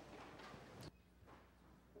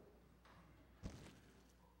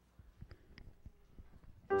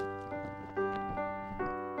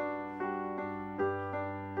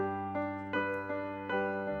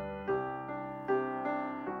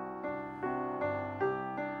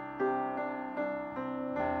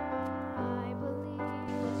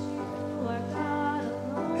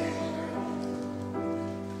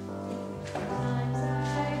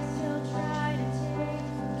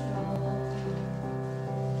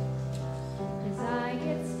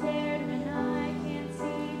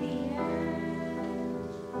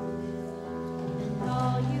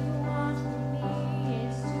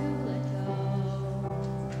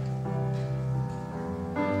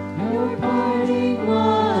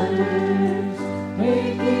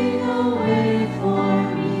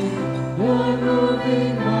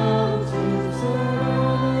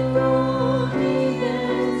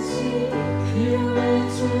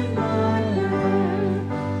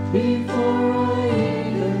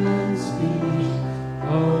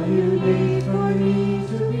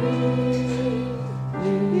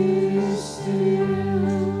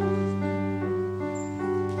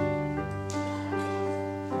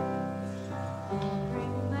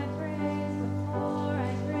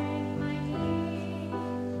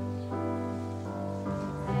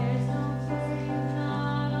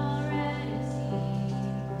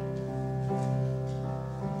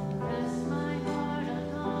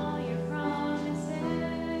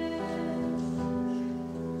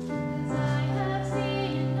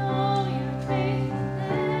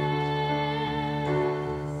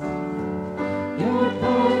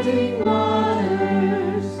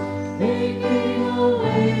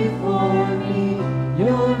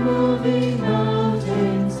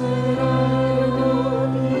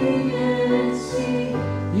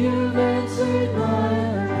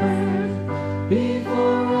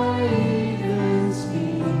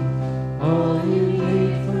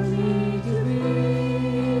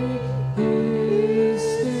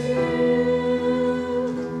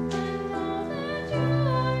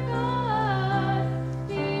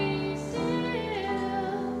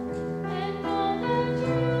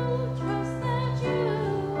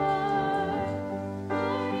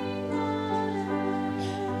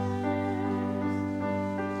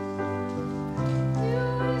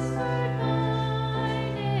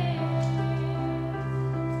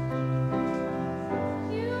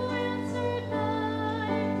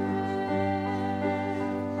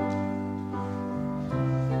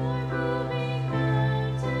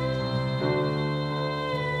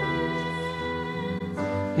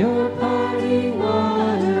 Your parting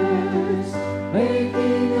waters,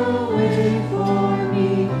 making a way for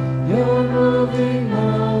me. Your moving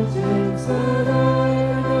mountains that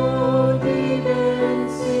I know deep and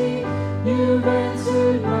see. You've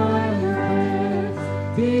answered my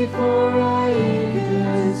prayer before I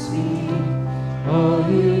even speak. All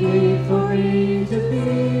you need for me to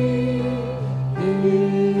be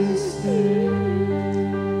is still.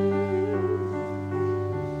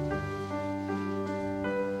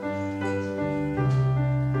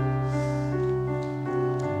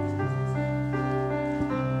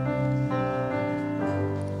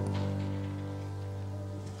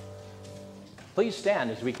 Please stand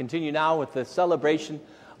as we continue now with the celebration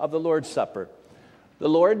of the Lord's Supper. The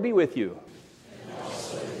Lord be with you. And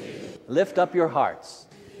also with you. Lift up your hearts.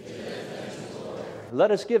 Let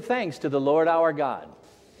us give thanks to the Lord our God.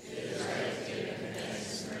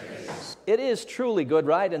 It is truly good,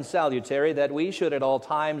 right, and salutary that we should at all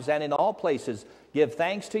times and in all places give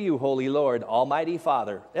thanks to you, Holy Lord, Almighty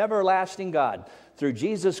Father, everlasting God, through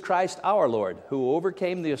Jesus Christ our Lord, who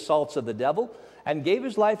overcame the assaults of the devil and gave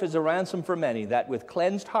his life as a ransom for many, that with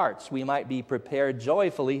cleansed hearts we might be prepared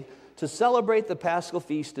joyfully to celebrate the Paschal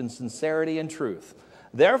feast in sincerity and truth.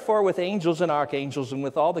 Therefore, with angels and archangels and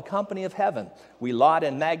with all the company of heaven, we laud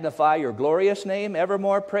and magnify your glorious name,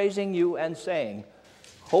 evermore praising you and saying,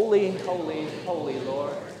 Holy, holy, holy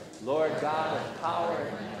Lord, Lord God of power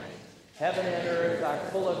and might. Heaven and earth are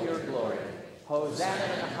full of your glory. Hosanna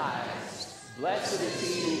in the highest. Blessed is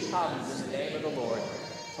he who comes in the name of the Lord.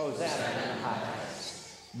 Hosanna in the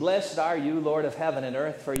highest. Blessed are you, Lord of heaven and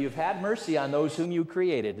earth, for you've had mercy on those whom you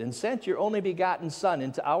created and sent your only begotten Son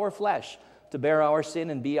into our flesh to bear our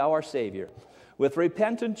sin and be our Savior. With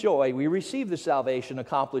repentant joy, we receive the salvation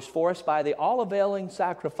accomplished for us by the all-availing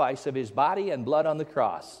sacrifice of his body and blood on the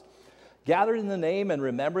cross. Gathered in the name and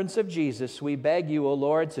remembrance of Jesus, we beg you, O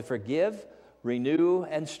Lord, to forgive, renew,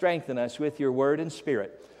 and strengthen us with your word and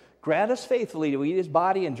spirit. Grant us faithfully to eat his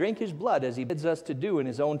body and drink his blood as he bids us to do in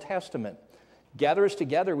his own testament. Gather us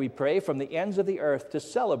together, we pray, from the ends of the earth to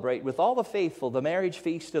celebrate with all the faithful the marriage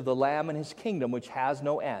feast of the Lamb and his kingdom which has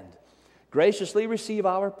no end. Graciously receive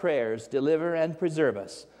our prayers, deliver and preserve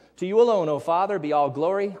us. To you alone, O Father, be all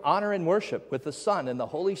glory, honor, and worship with the Son and the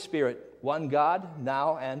Holy Spirit, one God,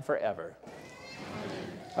 now and forever.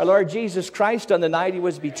 Our Lord Jesus Christ, on the night he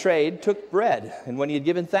was betrayed, took bread, and when he had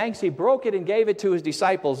given thanks, he broke it and gave it to his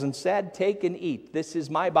disciples and said, "Take and eat. This is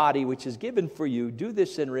my body, which is given for you. Do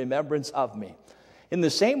this in remembrance of me." In the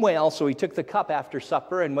same way also he took the cup after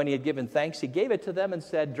supper, and when he had given thanks, he gave it to them and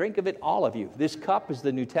said, "Drink of it, all of you. This cup is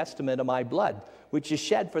the New Testament of my blood, which is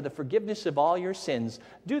shed for the forgiveness of all your sins.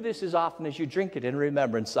 Do this as often as you drink it in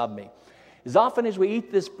remembrance of me." As often as we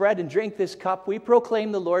eat this bread and drink this cup, we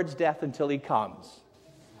proclaim the Lord's death until he comes.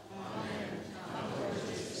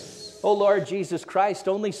 O Lord Jesus Christ,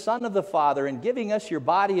 only Son of the Father, in giving us your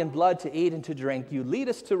body and blood to eat and to drink, you lead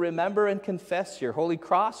us to remember and confess your holy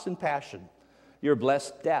cross and passion, your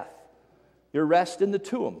blessed death, your rest in the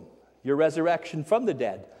tomb, your resurrection from the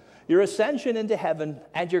dead, your ascension into heaven,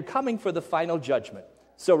 and your coming for the final judgment.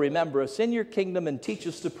 So remember us in your kingdom and teach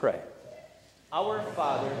us to pray. Our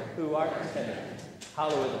Father, who art in heaven,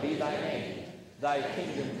 hallowed be thy name. Thy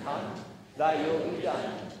kingdom come, thy will be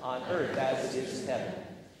done, on earth as it is in heaven.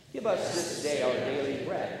 Give us this day our daily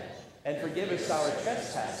bread, and forgive us our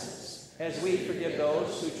trespasses, as we forgive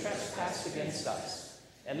those who trespass against us.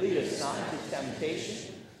 And lead us not into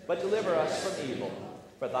temptation, but deliver us from evil.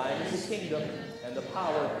 For thine is the kingdom, and the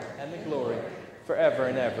power, and the glory, forever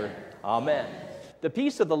and ever. Amen. The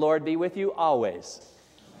peace of the Lord be with you always.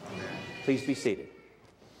 Amen. Please be seated.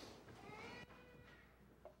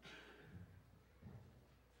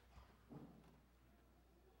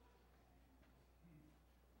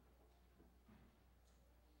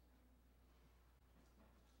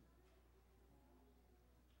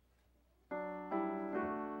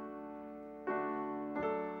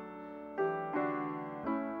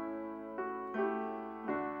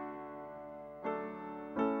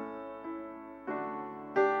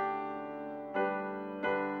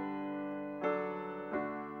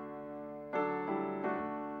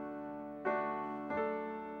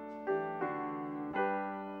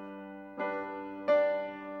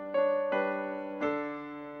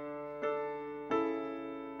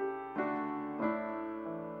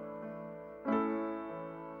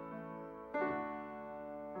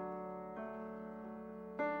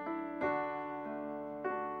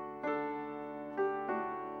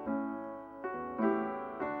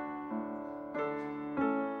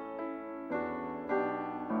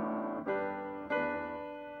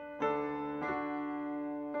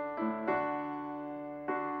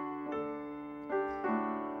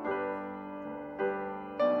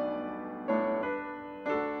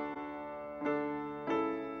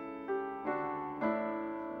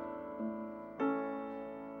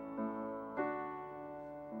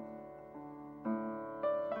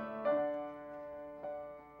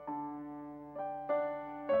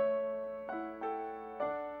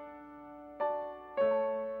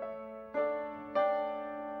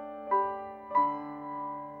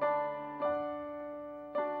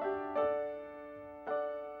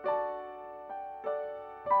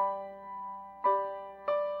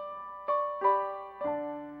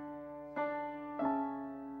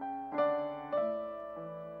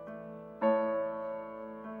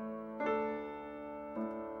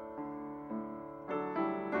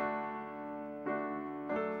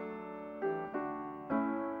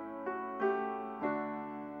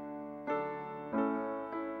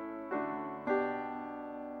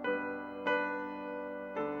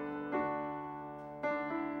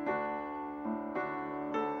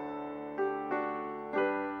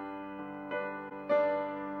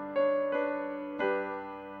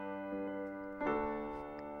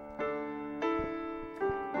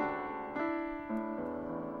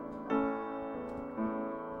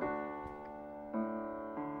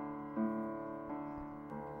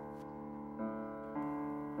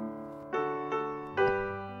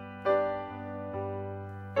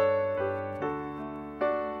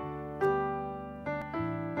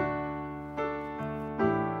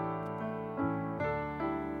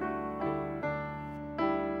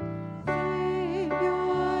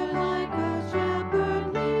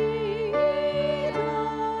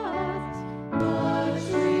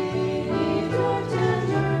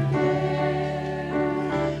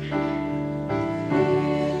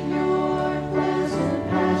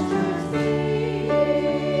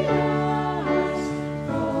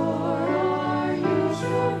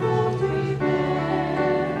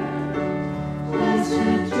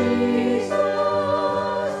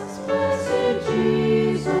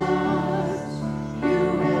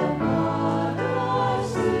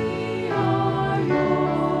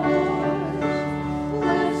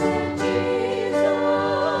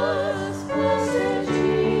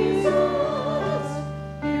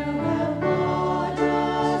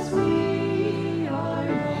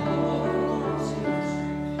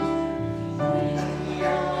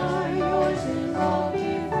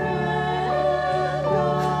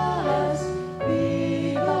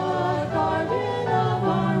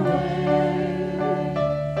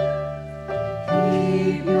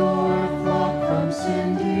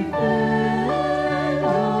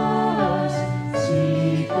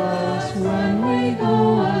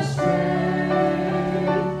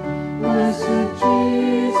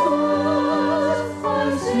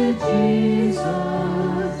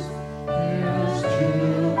 Jesus, hear us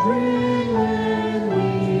children when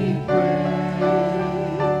we pray.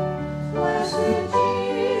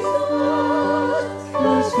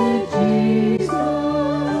 Blessed Jesus,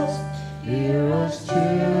 hear us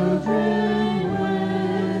children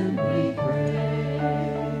when we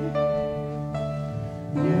pray.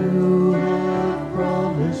 You have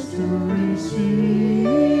promised to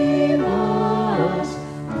receive us,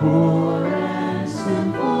 poor and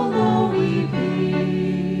simple though we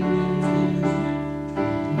be.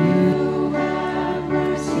 You have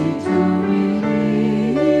mercy to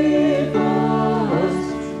relieve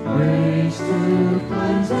us, grace to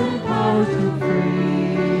cleanse and power to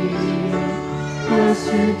free.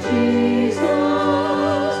 Blessed Jesus,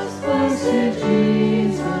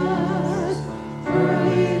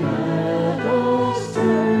 early let us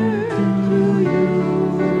turn to you.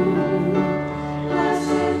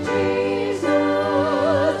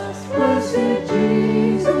 Blessed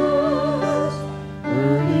Jesus,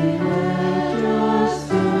 early let us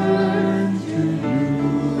turn to you.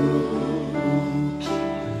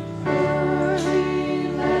 Early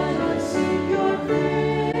let us seek your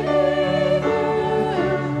favor,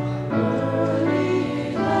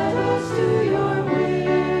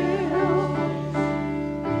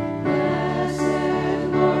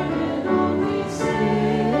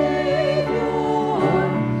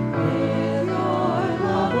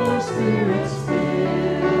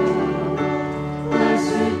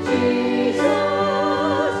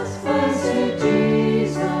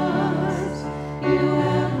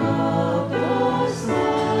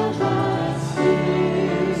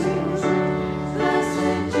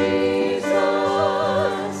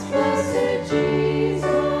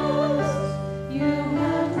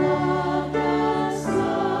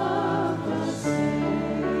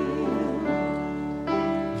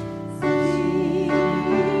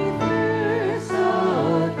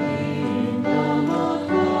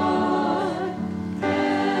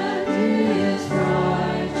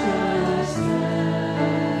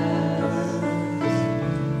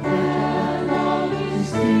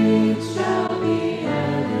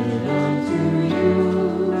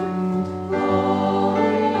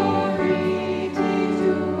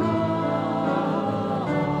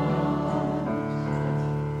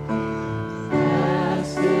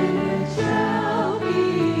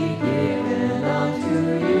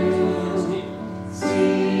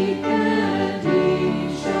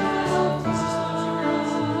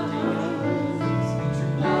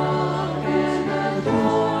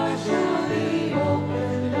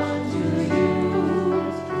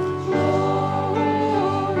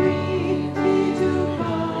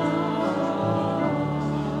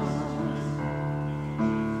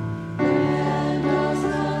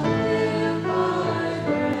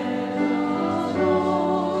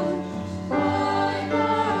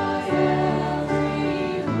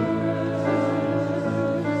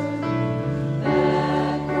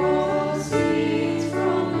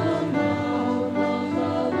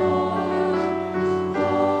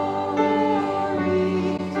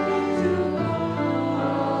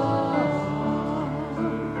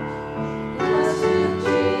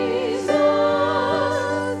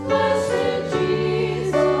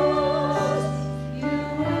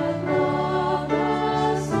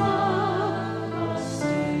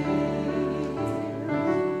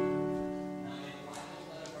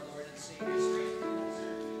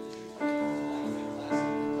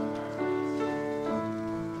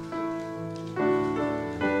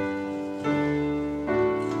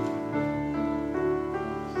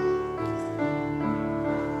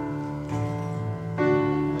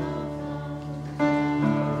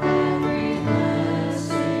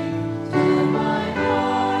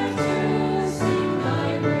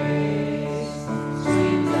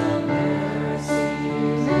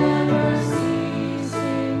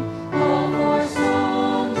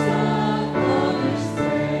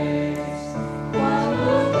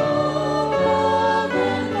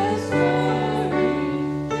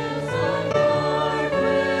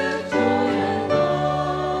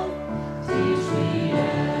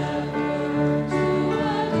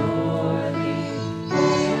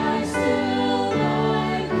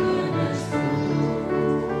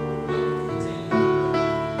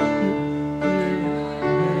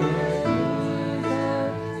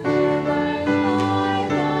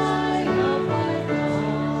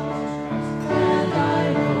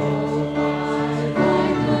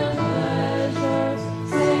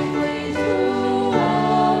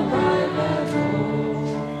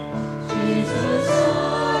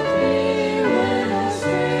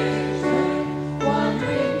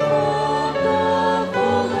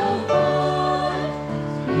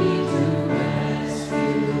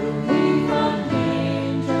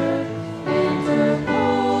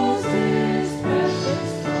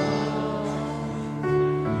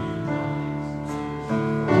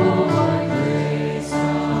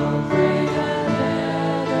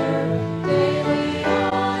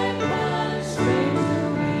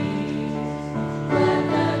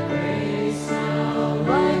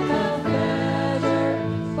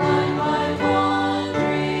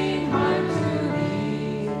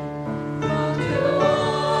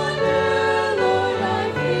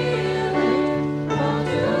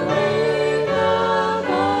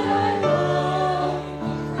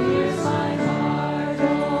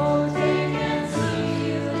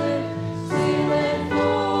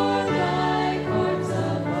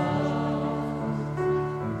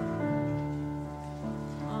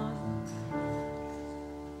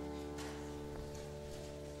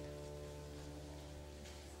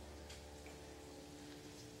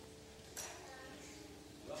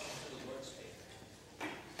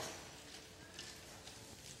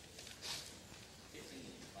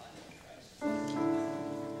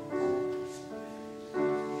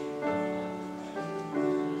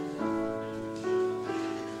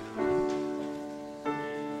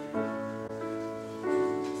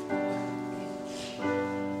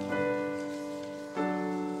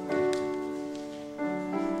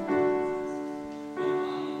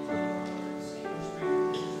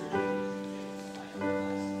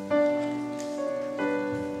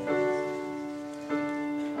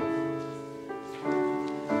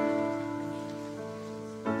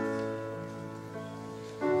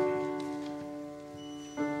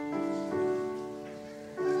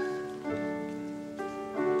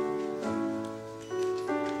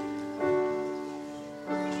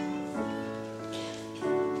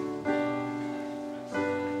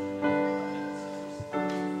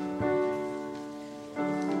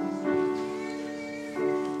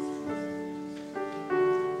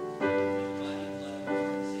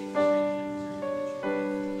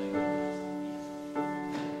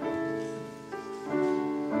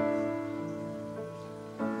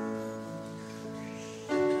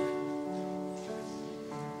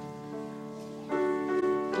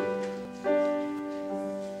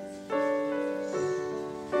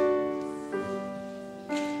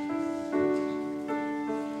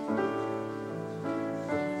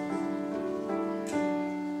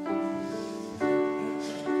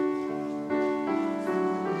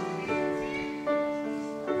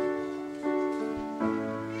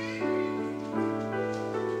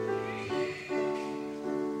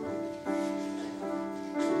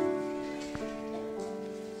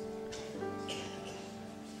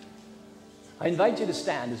 I invite you to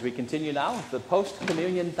stand as we continue now with the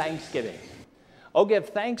post-communion thanksgiving. Oh, give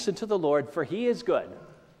thanks unto the Lord, for he is good.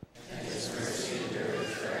 And his mercy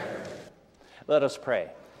endureth forever. Let us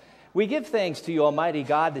pray. We give thanks to you, Almighty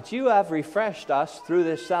God, that you have refreshed us through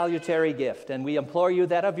this salutary gift, and we implore you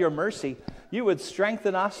that of your mercy you would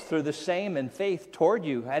strengthen us through the same in faith toward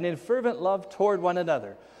you and in fervent love toward one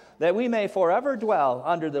another, that we may forever dwell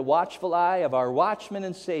under the watchful eye of our watchman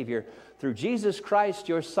and Savior, through Jesus Christ,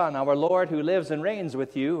 your Son, our Lord, who lives and reigns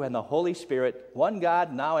with you and the Holy Spirit, one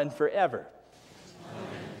God, now and forever. Amen.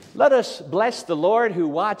 Let us bless the Lord who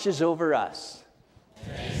watches over us.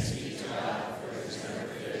 Thanks be to God for his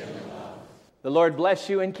never-failing love. The Lord bless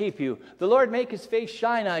you and keep you. The Lord make his face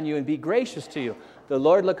shine on you and be gracious to you. The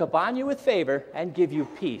Lord look upon you with favor and give you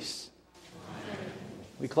peace. Amen.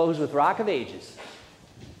 We close with Rock of Ages.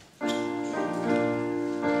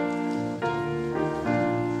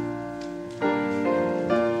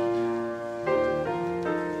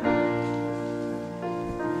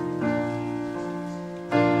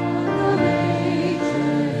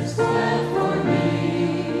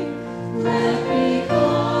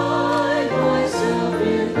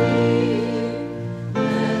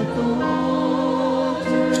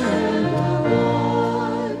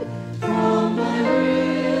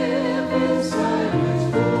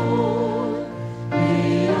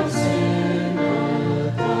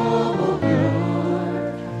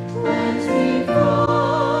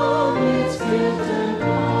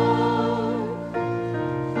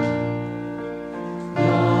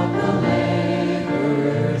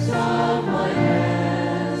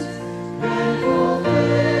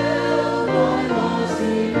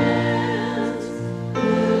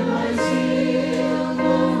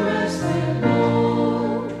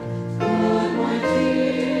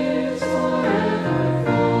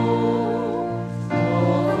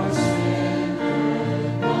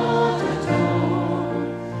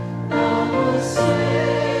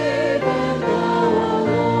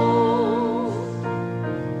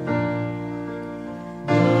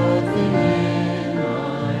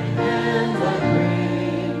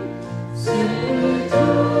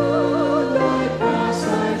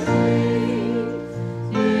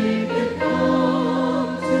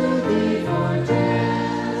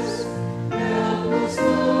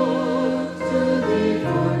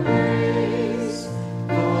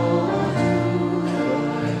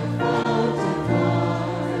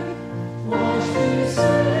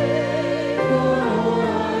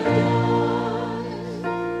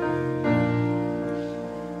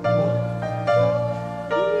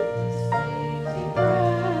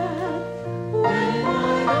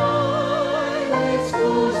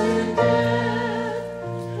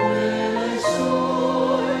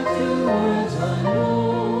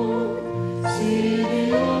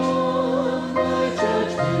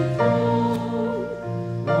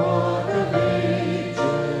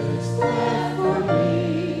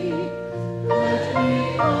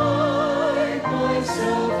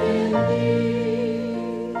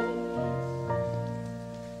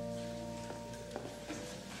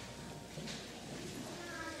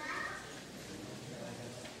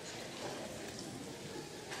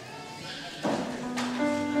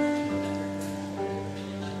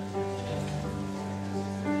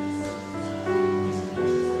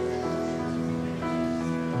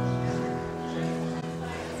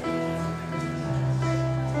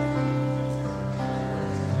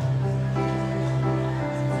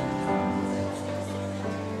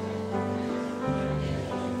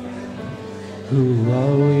 Who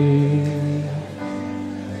are we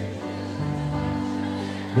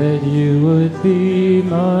that you would be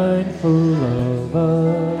mindful of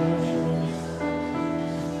us?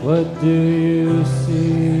 What do you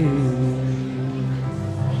see?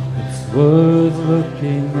 It's worth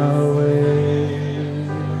looking our way.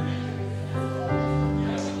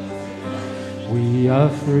 We are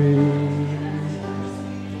free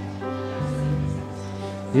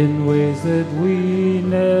in ways that we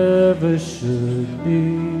never should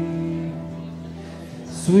be.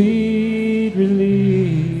 Sweet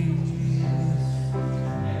release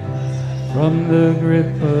from the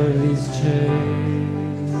grip of these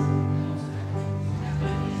chains.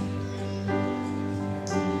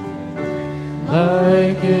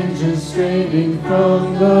 Like angels straining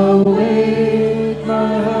from the weight,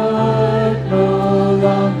 my heart no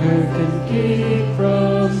longer can keep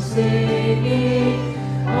from singing.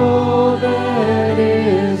 All that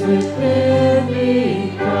is within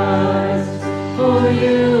me cries, for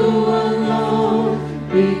you alone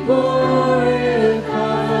be glorified,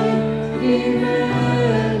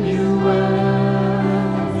 Emmanuel,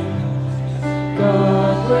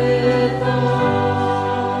 God with us.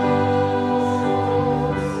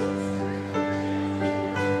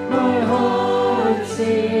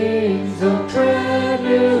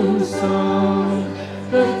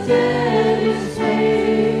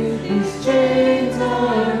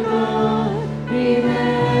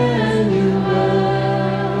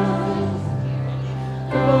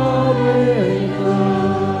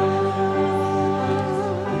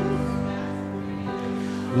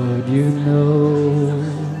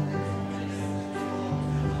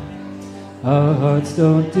 hearts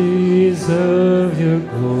don't deserve your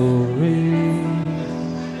glory.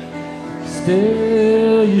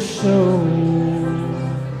 Still you show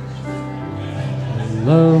a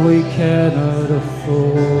love we cannot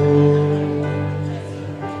afford.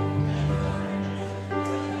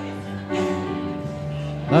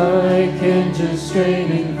 Like engines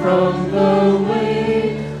straining from the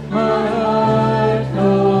wake, my heart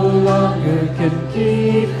no longer can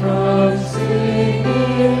keep from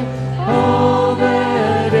singing. All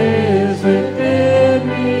that is within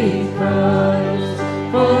me cries,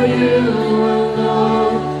 for you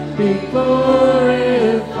alone be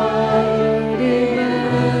glorified,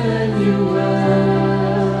 Emmanuel,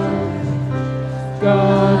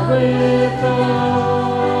 God with us.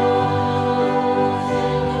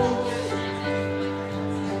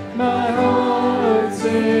 My heart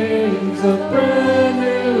sings a brand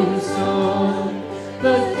new song.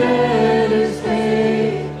 The dead is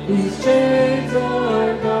paid, these chains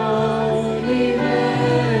are gone.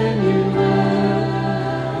 Emmanuel,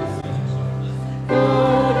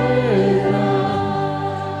 God with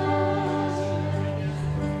us.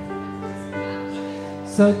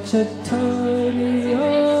 Such a tiny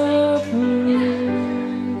offering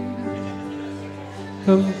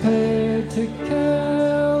compared to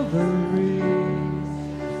Calvary.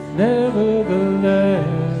 Nevertheless,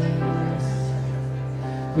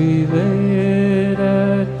 we lay it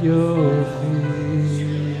at your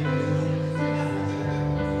feet.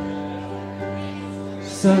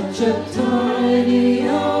 Such a tiny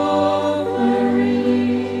offering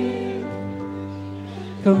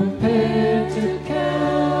compared to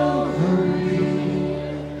Calvary.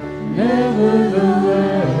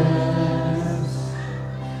 Nevertheless,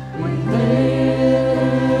 we lay it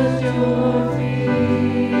at your feet.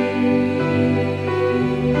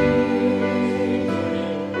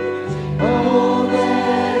 All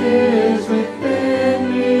that is within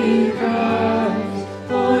me cries,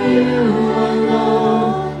 for you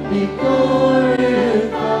alone be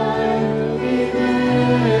glorified,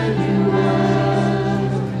 Emmanuel,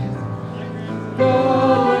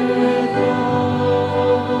 God with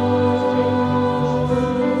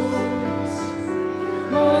us.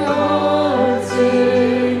 My heart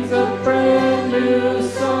sings a brand new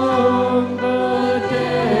song.